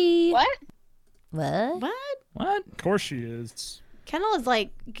see. What? What? What? What? Of course she is. Kendall is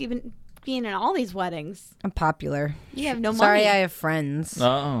like being in all these weddings. I'm popular. You have no Sorry, money. I have friends.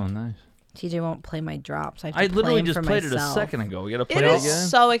 Oh, nice. TJ won't play my drops. I, have to I play literally them just for played it a myself. second ago. We gotta It play it is again.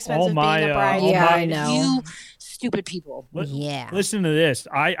 so expensive All my, being a all bride. Yeah, my- I know. You stupid people. Yeah. Listen to this.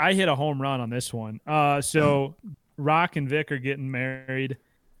 I hit a home run on this one. So Rock and Vic are getting married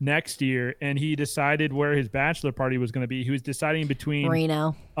next year, and he decided where his bachelor party was going to be. He was deciding between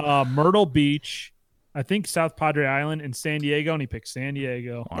Reno. Myrtle Beach, I think South Padre Island, and San Diego, and he picked San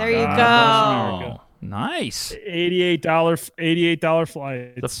Diego. There you God go. bless America. Nice. $88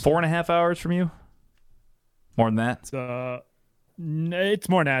 flights. That's 4.5 hours from you? More than that? It's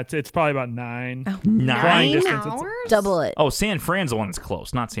more than that. It's probably about 9. Flying 9? distance, it's- hours? Double it. Oh, San Fran's the one that's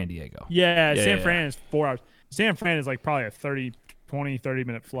close, not San Diego. Yeah, Yeah, San yeah, Fran is 4 hours. San Fran is like probably a 30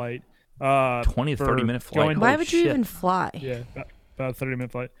 minute flight. 20 to for 30-minute flight. going- Why Holy would you shit. even fly? Yeah, about a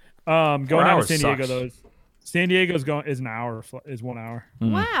 30-minute flight. Going down hours to San Diego sucks. though. San Diego's is an hour. Is 1 hour.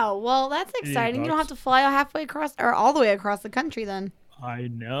 Wow. Well, that's exciting. You don't have to fly halfway across or all the way across the country then. I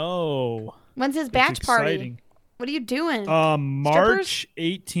know. When's his It's batch party? exciting. What are you doing? March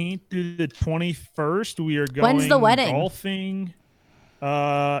 18th through the 21st. We are going. When's the wedding? Golfing.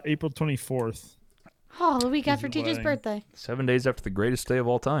 April 24th. Oh, the week after the TJ's wedding. birthday. 7 days after the greatest day of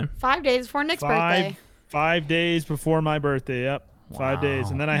all time. 5 days before Nick's birthday. 5 days before my birthday. Yep. 5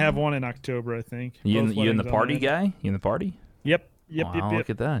 days, and then I have one in October, I think. You in Both the weddings party on it. guy? You in the party? Yep. Wow, look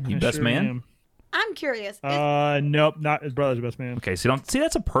at that. You I best sure man? am. I'm curious. Nope, not his brother's best man. Okay, so you don't see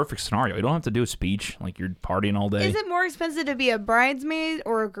that's a perfect scenario. You don't have to do a speech like you're partying all day. Is it more expensive to be a bridesmaid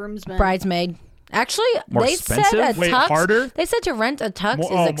or a groomsman? Bridesmaid. Actually, More they expensive? said a Wait, tux. harder? They said to rent a tux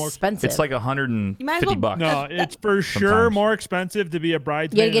More- is more- expensive. It's like You might as $150 well- bucks. No, it's for sure Sometimes. more expensive to be a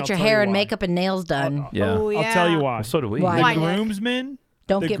bridesmaid. you gotta and get your I'll tell hair you and why. makeup and nails done. Yeah. Oh, yeah. I'll tell you why. Well, so do we. Why? The Why, Nick? groomsmen.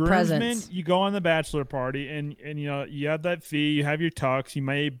 Don't the get groomsmen, presents. you go on the bachelor party and you know you have that fee. You have your tux. You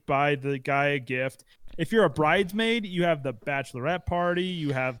may buy the guy a gift. If you're a bridesmaid, you have the bachelorette party.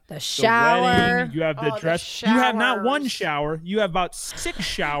 You have The the shower. wedding, you have the Oh, the dress. You have not one showers. shower. You have about 6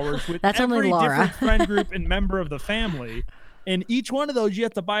 showers with That's only every Laura. different friend group and member of the family. And each one of those you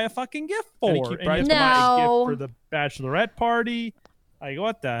have to buy a fucking gift for. And you keep And you have to No. buy a gift for the bachelorette party. Like,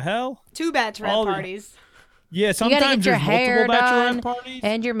 what the hell? 2 bachelorette All the- parties. Yeah, You sometimes gotta get your there's hair multiple bachelorette done parties.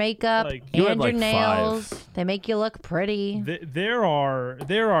 and your makeup Like, you and had, your like, nails. 5. They make you look pretty. There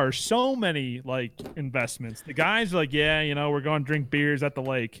are so many like investments. The guys are like, yeah, we're going to drink beers at the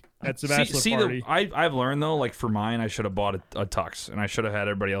lake. That's the bachelor party. I've learned though, like for mine, I should have bought a tux, and I should have had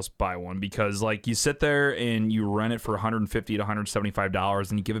everybody else buy one because like you sit there and you rent it for $150 to $175,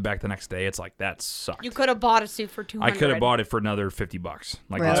 and you give it back the next day. It's like that sucked. You could have bought a suit for $200. I could have bought it for another $50.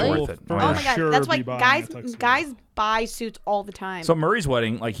 Like it's Really? worth it. Oh, Oh yeah. my god, Sure that's why be buying guys a tuxedo. guys buy suits all the time. So Murray's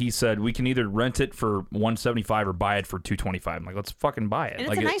wedding, like he said, we can either rent it for $175 or buy it for $225. I'm like, let's fucking buy it. And it's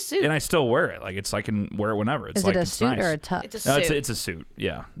like a nice suit. and I still wear it. Like I can wear it whenever. It's Is like it a it's suit nice. or a tux? It's a No, suit. it's a suit.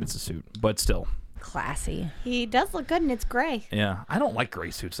 Yeah, it's a suit, but still. Classy. He does look good and it's gray. Yeah, I don't like gray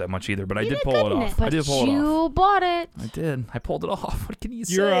suits that much either, but I You did did pull good it in off. it. I But did pull it off. you bought it. I did. I pulled it off. What can you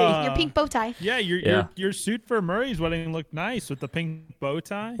You're, say? Your pink bow tie. Yeah, Yeah. your suit for Murray's wedding looked nice with the pink bow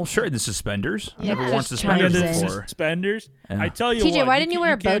tie. Well, sure, the suspenders. I Yeah. never worn Just suspenders the chimes in. before. suspenders. Yeah. I tell you TJ, what, why didn't you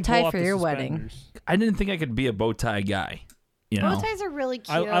wear a bow can tie pull off for the your wedding? suspenders. I didn't think I could be a bow tie guy. You know, Bow ties are really cute.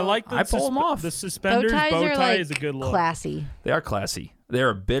 I like the I pull 'em off. The suspenders Bow ties bow are tie like is a good look. classy. they are classy. They're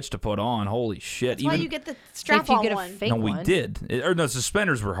a bitch to put on. Holy shit! That's why you get the So if strap you on get a one. fake no, we one, did. Or no,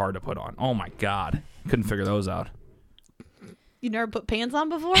 suspenders were hard to put on. Oh my god, couldn't figure those out. You never put pants on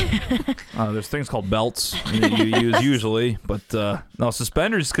before? There's things called belts that you use usually, but no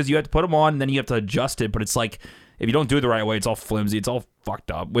suspenders because you have to put them on, and then you have to adjust it. But it's like if you don't do it the right way, it's all flimsy. It's all fucked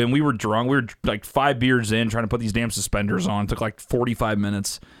up. When we were drunk, we were like 5 beers in trying to put these damn suspenders on. It took like 45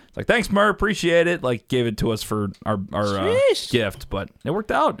 minutes. It's like thanks, Mur, appreciate it. Like gave it to us for our gift, but it worked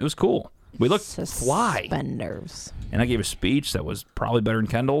out. It was cool. We looked fly, suspenders. and I gave a speech that was probably better than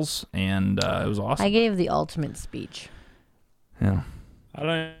Kendall's, and it was awesome. I gave the ultimate speech. Yeah, I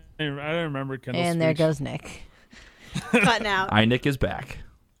don't remember Kendall's And there speech. goes Nick. Cutting out. Nick is back.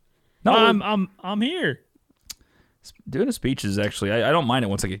 No, I'm here. doing a speech is actually I don't mind it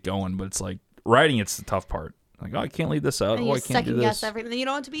once I get going, but it's like writing it's the tough part. Like, oh, I can't leave this out. And Oh, you I can't do second guess this. everything. You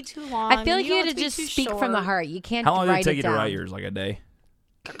don't want it to be too long. I feel like and you don't had to want it just be too speak from the short. heart. You can't How long did write it take you down. to write yours? Like a day?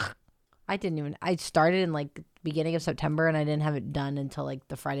 I didn't even. I started in like beginning of September, and I didn't have it done until like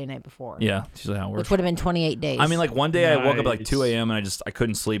the Friday night before. Yeah, that's usually how it works. Which would have been 28 days. I mean, like one day I woke up at like Nice. 2 a.m. and I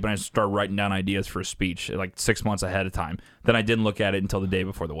couldn't sleep, and I started writing down ideas for a speech like 6 months ahead of time. Then I didn't look at it until the day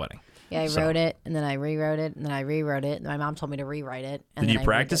before the wedding. yeah, I so- wrote it, and then I rewrote it, and then I rewrote it, and my mom told me to rewrite it. And Did then you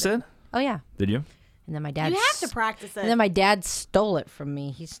practice it? Oh yeah, Did you? and then my dad. You have to practice it. And then my dad stole it from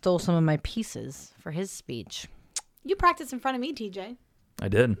me. He stole some of my pieces for his speech. You practice in front of me, TJ. I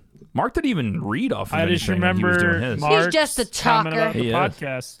did. Mark didn't even read off of I just anything when he was doing remember his. Mark just a comment about talker. the He is.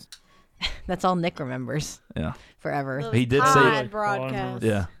 podcast. That's all Nick remembers Yeah, forever. Those He did say- pod broadcasts.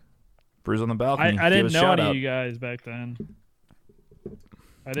 yeah. Bruise on the balcony. I Give didn't us a know shout any out. of you guys back then.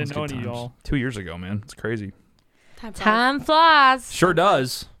 I didn't Those know good any of times. y'all. 2 years ago, man. It's crazy. Time flies. Sure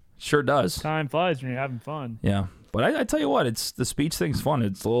does. Sure does. Time flies when you're having fun. Yeah, but I tell you what, it's the speech thing's fun.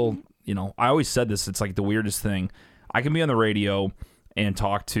 It's a little, I always said this. It's like the weirdest thing. I can be on the radio and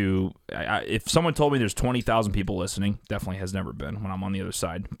talk to. If someone told me there's 20,000 people listening, definitely has never been when I'm on the other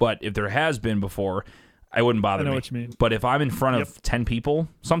side. But if there has been before, I wouldn't bother I know me. what you mean. But if I'm in front of 10 people,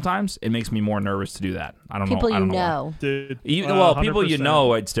 sometimes it makes me more nervous to do that. I don't People know. I you don't why. know. Dude. Well, people you 100%.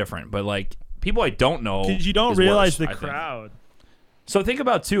 know, it's different. But like people I don't know, Because you don't is realize worse, the I think. crowd. So think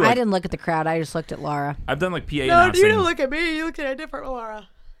about too. I Like, didn't look at the crowd. I just looked at Laura. I've done like PA No, announcing. you didn't look at me. You looked at a different Laura.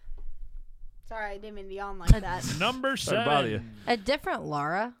 Sorry, I didn't mean to yawn like that. Number Sorry to bother you. 7. A different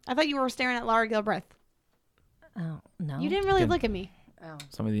Laura. I thought you were staring at Laura Gilbreth. Oh no. You didn't really Good. look at me. Oh.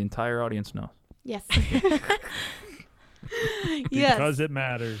 Some of the entire audience knows. Yes. Because yes. it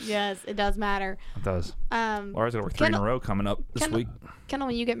matters. Yes, it does matter. It does. Um, Laura's got over 3 in a Kendall- row coming up this Kendall- week. Kendall,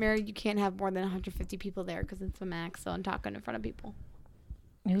 when you get married, you can't have more than 150 people there because it's the max. So I'm talking in front of people.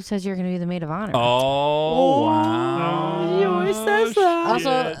 Who says you're going to be the maid of honor? Oh, wow. He always says that.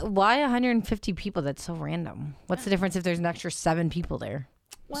 Also, why 150 people? That's so random. What's the difference if there's an extra 7 people there?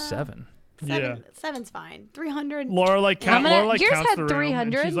 Well, 7. Seven's fine. 300. Laura I'm gonna- Laura yours counts had the room,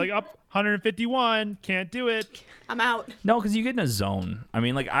 and 300. she's like, up 151. Can't do it. I'm out. No, because you get in a zone. I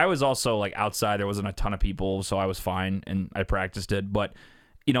mean, like, I was also, like, outside. There wasn't a ton of people, so I was fine, and I practiced it. But,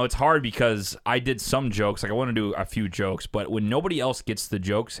 it's hard because I did some jokes. Like, I want to do a few jokes, but when nobody else gets the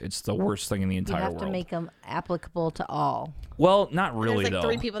jokes, it's the worst thing in the You entire have world. to make them applicable to all. Well, not really, like though.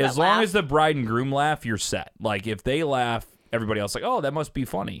 3 people As that long laugh. as the bride and groom laugh, you're set. Like, if they laugh, everybody else like, oh, that must be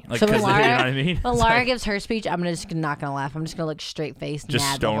funny. Like, So when 'cause they- you know Laura, what I mean? when It's Laura like, gives her speech, I'm just not gonna laugh. I'm just gonna look straight faced, Just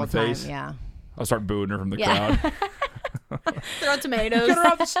mad the whole stone face? time. Yeah. I'll start booing her from the Yeah. crowd. Throw tomatoes. Get her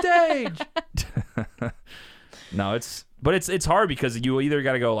off the stage. No, it's hard because you either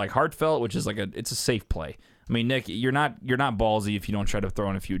got to go like heartfelt, which is like it's a safe play. I mean, Nick, you're not ballsy if you don't try to throw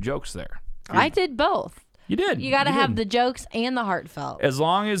in a few jokes there. I did both. You did. You got to have did. the jokes and the heartfelt. As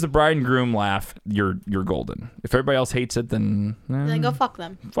long as the bride and groom laugh, you're golden. If everybody else hates it, then Then go fuck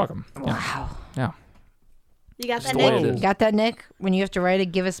them. fuck them. Wow. Yeah. You got Just that, the way Nick? it is. Got that, Nick? When you have to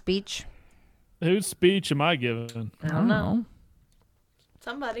give a speech? Whose speech am I giving? I don't know.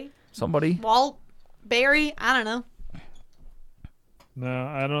 Somebody. Walt, Barry, I don't know. No,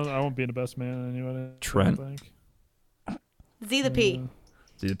 I don't. I won't be the best man anyway. Trent. I think. Z the P.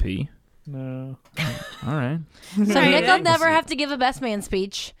 See the P. No. All right. So Sorry, Nick will Nick. never have to give a best man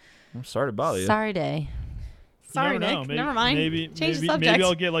speech. I'm sorry to bother you. Sorry, Day. Sorry, You never know. Nick. Maybe, Never mind. Maybe, Change the maybe, subject. maybe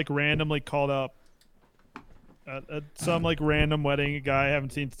I'll get like randomly called up at some like random wedding. A guy I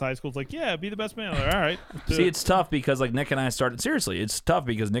haven't seen since high school. It's like, yeah, be the best man. I'm like, all right. let's do See, it. it's tough because like Nick and I started seriously. It's tough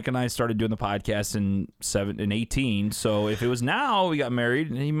because Nick and I started doing the podcast in 18. So if it was now we got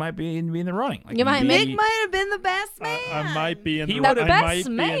married, he might be in the running. Like, You might he'd make- be- Nick might have been the best man. I might be in He the, would've- I Best might be in the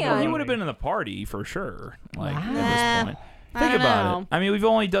man. He running. would have been in the party for sure. Like Wow. at Nah, this point, I think don't about know. it. I mean, we've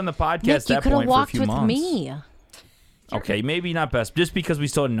only done the podcast Nick, at you that could have point for a walked few with months. me. Okay, maybe not best, just because we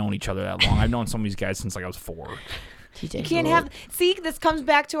still hadn't known each other that long. I've known some of these guys since like I was 4. TJ. You can't have. See, this comes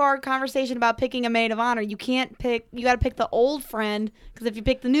back to our conversation about picking a maid of honor. You can't pick. You got to pick the old friend because if you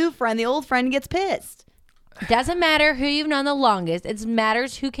pick the new friend, the old friend gets pissed. Doesn't matter who you've known the longest. It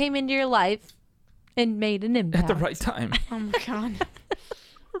matters who came into your life and made an impact. At the right time. Oh my god.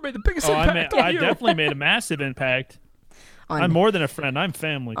 We made the biggest Oh, impact I on you. definitely made a massive impact. On- I'm more than a friend. I'm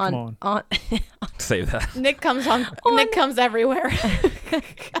family. Come on. Save that. Nick comes on. Nick comes everywhere.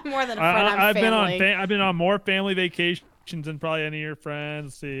 I'm more than a friend. I'm I've family. I've been on more family vacations than probably any of your friends.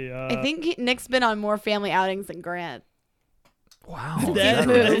 Let's see. I think Nick's been on more family outings than Grant Wow. that,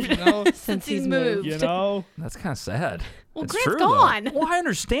 moved. you know, Since he's he's moved. you know, That's kind of sad. Well, it's Grant's true, gone. Though. Well, I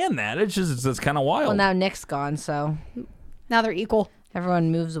understand that. It's just it's kind of wild. Well, now Nick's gone, so Now they're equal.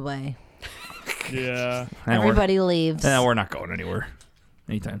 everyone moves away. yeah. And Everybody leaves. we're not going anywhere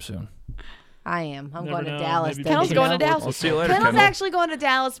anytime soon. I am. I'm Never going to know. Dallas. Maybe then, Kendall's you going know? to Dallas. I'll see you later, Kendall's Kendall. actually going to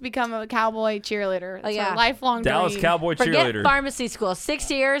Dallas to become a cowboy cheerleader. It's yeah. a lifelong Dallas dream. Cowboy Forget cheerleader. pharmacy school.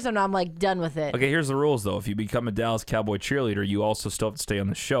 6 years and I'm like done with it. Okay, here's the rules though. If you become a Dallas Cowboy cheerleader, you also still have to stay on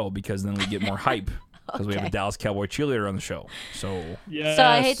the show because then we get more hype because we have a Okay. Dallas Cowboy cheerleader on the show. So Yes. So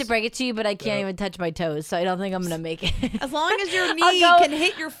I hate to break it to you, but I can't even touch my toes, so I don't think I'm gonna make it. As long as your I'll knee go- can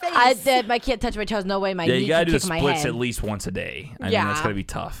hit your face. I can't touch my toes. No way. My yeah, knee you gotta can do the kick my splits head. at least once a day. I mean, Yeah. that's gonna be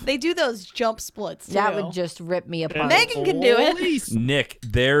tough. They do those jump splits too. That would just rip me apart. Megan can do it. Police. Nick,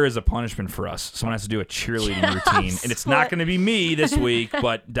 there is a punishment for us. Someone has to do a cheerleading routine, and it's not going to be me this week,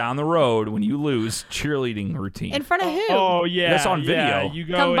 but down the road when you lose, cheerleading routine. In front of who? Oh yeah. That's on yeah. video. You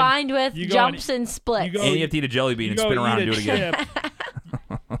go Combined with you go jumps and splits. you go- and you have to eat a jelly bean and spin around and do it again.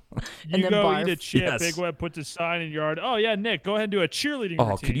 You And then go barf. eat a chip. Yes. Big Web puts a sign in your yard. Oh yeah, Nick, go ahead and do a cheerleading Oh,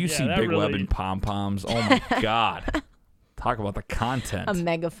 routine. could you Yeah, see that Big Web really- and pom poms? Oh my God! Talk about the content, A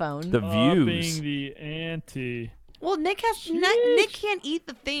megaphone. the views. Upping the ante. Well, Nick can't eat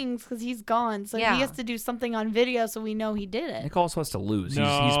the things because he's gone, so Yeah. he has to do something on video so we know he did it. Nick also has to lose. No,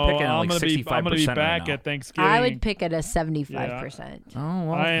 He's picking at I'm like gonna be 65% I'm gonna be right back now. at Thanksgiving. I would pick it a 75%. Oh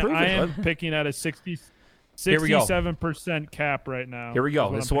well, I prove it, am bud. picking at a Here we go. 67% cap right now. Here we go.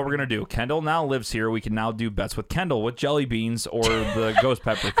 is This is what we're gonna do. Kendall now lives here. We can now do bets with Kendall with jelly beans or the ghost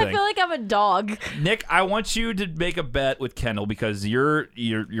pepper I thing. feel like I'm a dog. Nick, I want you to make a bet with Kendall because you're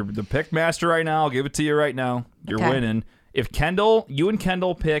the pick master right now. I'll give it to you right now. You're Okay. winning. If you and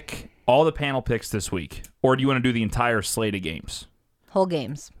Kendall pick all the panel picks this week, or do you want to do the entire slate of games? Whole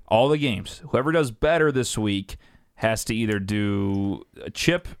games. All the games. Whoever does better this week has to either do a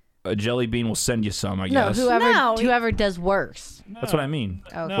chip, a jelly bean. Will send you some, I No, guess. whoever does worse. That's what I mean.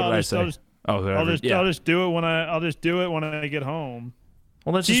 Okay. What No, did I I'll just- say? I'll just- Oh, whoever. yeah. I'll just do it when I get home.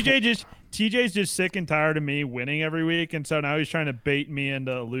 Well, that's TJ's just sick and tired of me winning every week, and so now he's trying to bait me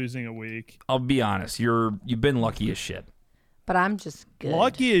into losing a week. I'll be honest. You've been lucky as shit. But I'm just good.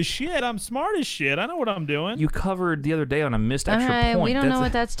 Lucky as shit. I'm smart as shit. I know what I'm doing. You covered the other day on a missed All extra right, point. we don't know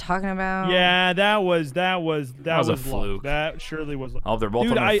what that's talking about. Yeah, that was was a luck. fluke. That surely was. Oh, they're both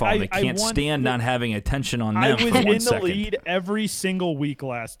Dude, on their phone. They I can't won- stand not having attention on them I was for in 1 the second. lead every single week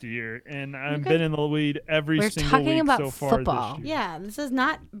last year, and I've been in the lead every We're single talking week about so far football. this year. Yeah,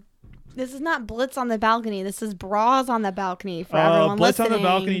 this is not Blitz on the balcony. This is Bras on the balcony for everyone Blitz listening. on the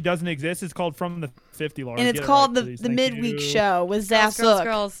balcony doesn't exist. It's called From the 50, Lauren. and it's Get it called right, please. the Thank midweek you. show with Girls, Zasuk.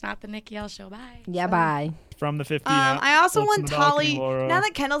 girls, not the Nikki L show. Bye. Yeah, bye. from the 50. I also What's in want the balcony, Tolly. Laura? Now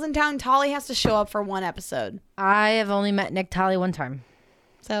that Kendall's in town, Tolly has to show up for one episode. I have only met Nick Tolly one time.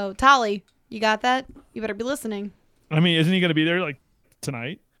 So Tolly, you got that? You better be listening. I mean, isn't he going to be there like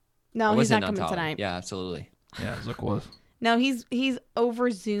tonight? No, I he's was in not on coming Tolly. tonight. Yeah, absolutely. Yeah, Zook was. No, he's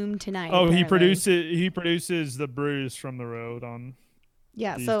over Zoom tonight. Oh, he apparently. produces the brews from the road on.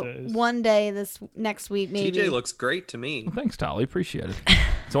 Yeah, these so days. one day this next week maybe. TJ looks great to me. Well, thanks, Tolly. Appreciate it.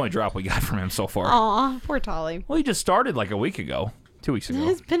 It's the only drop we got from him so far. Aw, poor Tolly. Well, he just started like a week ago. 2 weeks ago.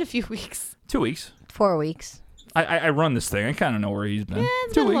 It's been a few weeks. 2 weeks. 4 weeks. I run this thing. I kind of know where he's been. Yeah,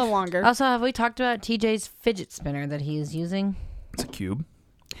 it's 2 been a weeks. little longer. Also, have we talked about TJ's fidget spinner that he is using? It's a cube.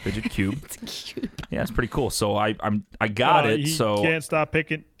 Fidget cube. It's cute. Yeah, it's pretty cool. So I got it. He So can't stop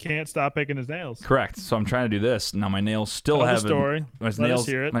picking his nails. correct. So I'm trying to do this. Now my nails still Tell the haven't. story. My Let us nails.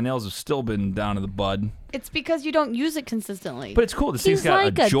 hear it. My nails have still been down to the bud. It's because you don't use it consistently. But it's cool. This thing's He's got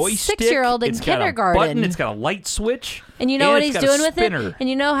like a a joystick. 6-year-old in It's got a kindergarten. button. It's got a light switch. And you know what it's he's got a doing with spinner. it? And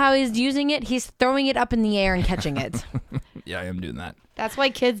you know how he's using it? He's throwing it up in the air and catching it. Yeah, I am doing that. That's why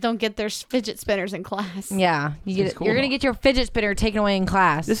kids don't get their fidget spinners in class. Yeah. Seems cool, You're going though. to get your fidget spinner taken away in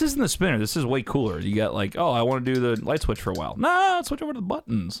class. This isn't the spinner. This is way cooler. You got like, oh, I want to do the light switch for a while. No, let's switch over to the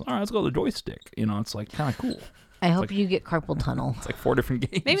buttons. All right, let's go to the joystick. You know, it's like kind of cool. I hope you get carpal tunnel. It's like 4 different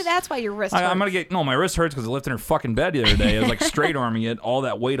games. Maybe that's why your wrist I'm hurts. gonna get my wrist hurts because I lifted her fucking bed the other day. I was like straight arming it, all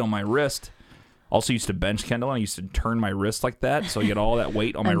that weight on my wrist. Also used to bench Kendall, and I used to turn my wrist like that, so I get all that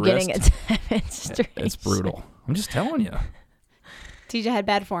weight on my I'm wrist. getting a demonstration. It's brutal. I'm just telling you. TJ had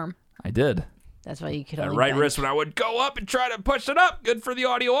bad form. I did. That's why you could That only right bench. wrist, when I would go up and try to push it up, good for the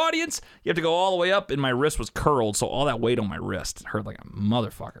audio audience. You have to go all the way up, and my wrist was curled, so all that weight on my wrist hurt like a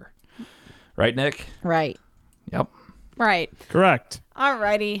motherfucker. Right, Nick? Right. Yep. Right. Correct.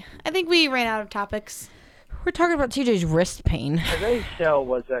 Alrighty. I think we ran out of topics. We're talking about TJ's wrist pain. Today's show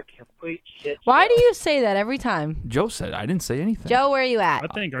was a complete shit Why show. do you say that every time? Joe said I didn't say anything. Joe, where are you at?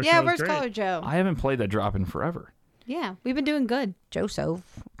 I think our Yeah, show where's was great. Caller Joe? I haven't played that drop in forever. Yeah, we've been doing good. Joseph.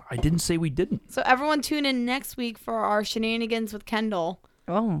 I didn't say we didn't. So everyone tune in next week for our shenanigans with Kendall.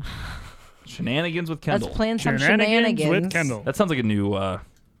 Oh, Shenanigans with Kendall. let's plan some Shenanigans shenanigans. with Kendall. That sounds like a new, I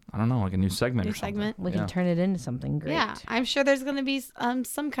don't know, like a new segment New or something. segment. We Yeah. can turn it into something great. Yeah, I'm sure there's going to be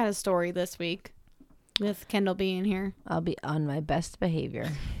some kind of story this week with Kendall being here. I'll be on my best behavior.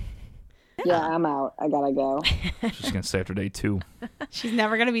 Yeah, I'm out. I gotta go. Just going to say after day 2. She's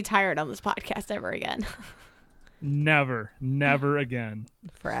never going to be tired on this podcast ever again. Never again.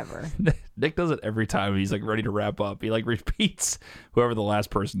 Forever. Nick does it every time he's like ready to wrap up. He like repeats whoever the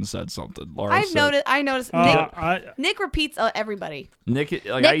last person said something. Laura I said- noticed. I Nick repeats everybody. Nick,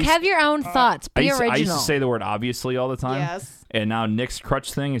 like I Nick, used, have your own thoughts. I Be used, original. I used to say the word obviously all the time. Yes. And now Nick's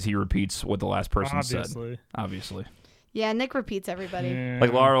crutch thing is he repeats what the last person said. obviously. Obviously. Yeah, Nick repeats everybody. Yeah.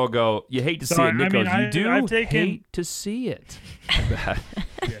 Like Laura will go, you hate to see Sorry, it. Nick I mean, goes, you do I've taken- hate to see it. Like that.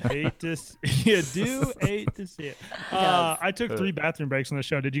 You do hate to see it. I took 3 bathroom breaks on the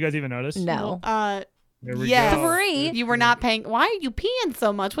show. Did you guys even notice? No. There we Yes. go. 3. You were not paying. Why are you peeing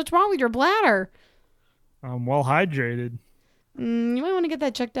so much? What's wrong with your bladder? I'm well hydrated. You might want to get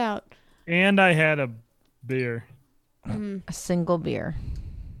that checked out. And I had a beer. A single beer.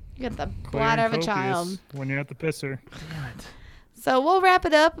 You got the Clear bladder and of a copious child. When you're at the pisser. So we'll wrap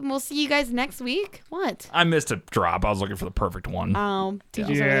it up and we'll see you guys next week. What? I missed a drop. I was looking for the perfect one. Oh,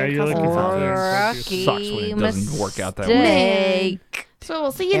 TJ's Yeah, over you're there looking cussing. for Rookie Sucks when it doesn't work out that way. mistake. So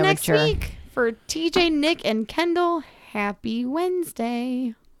we'll see you next Amateur. week for TJ, Nick, and Kendall. Happy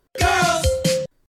Wednesday. Girls,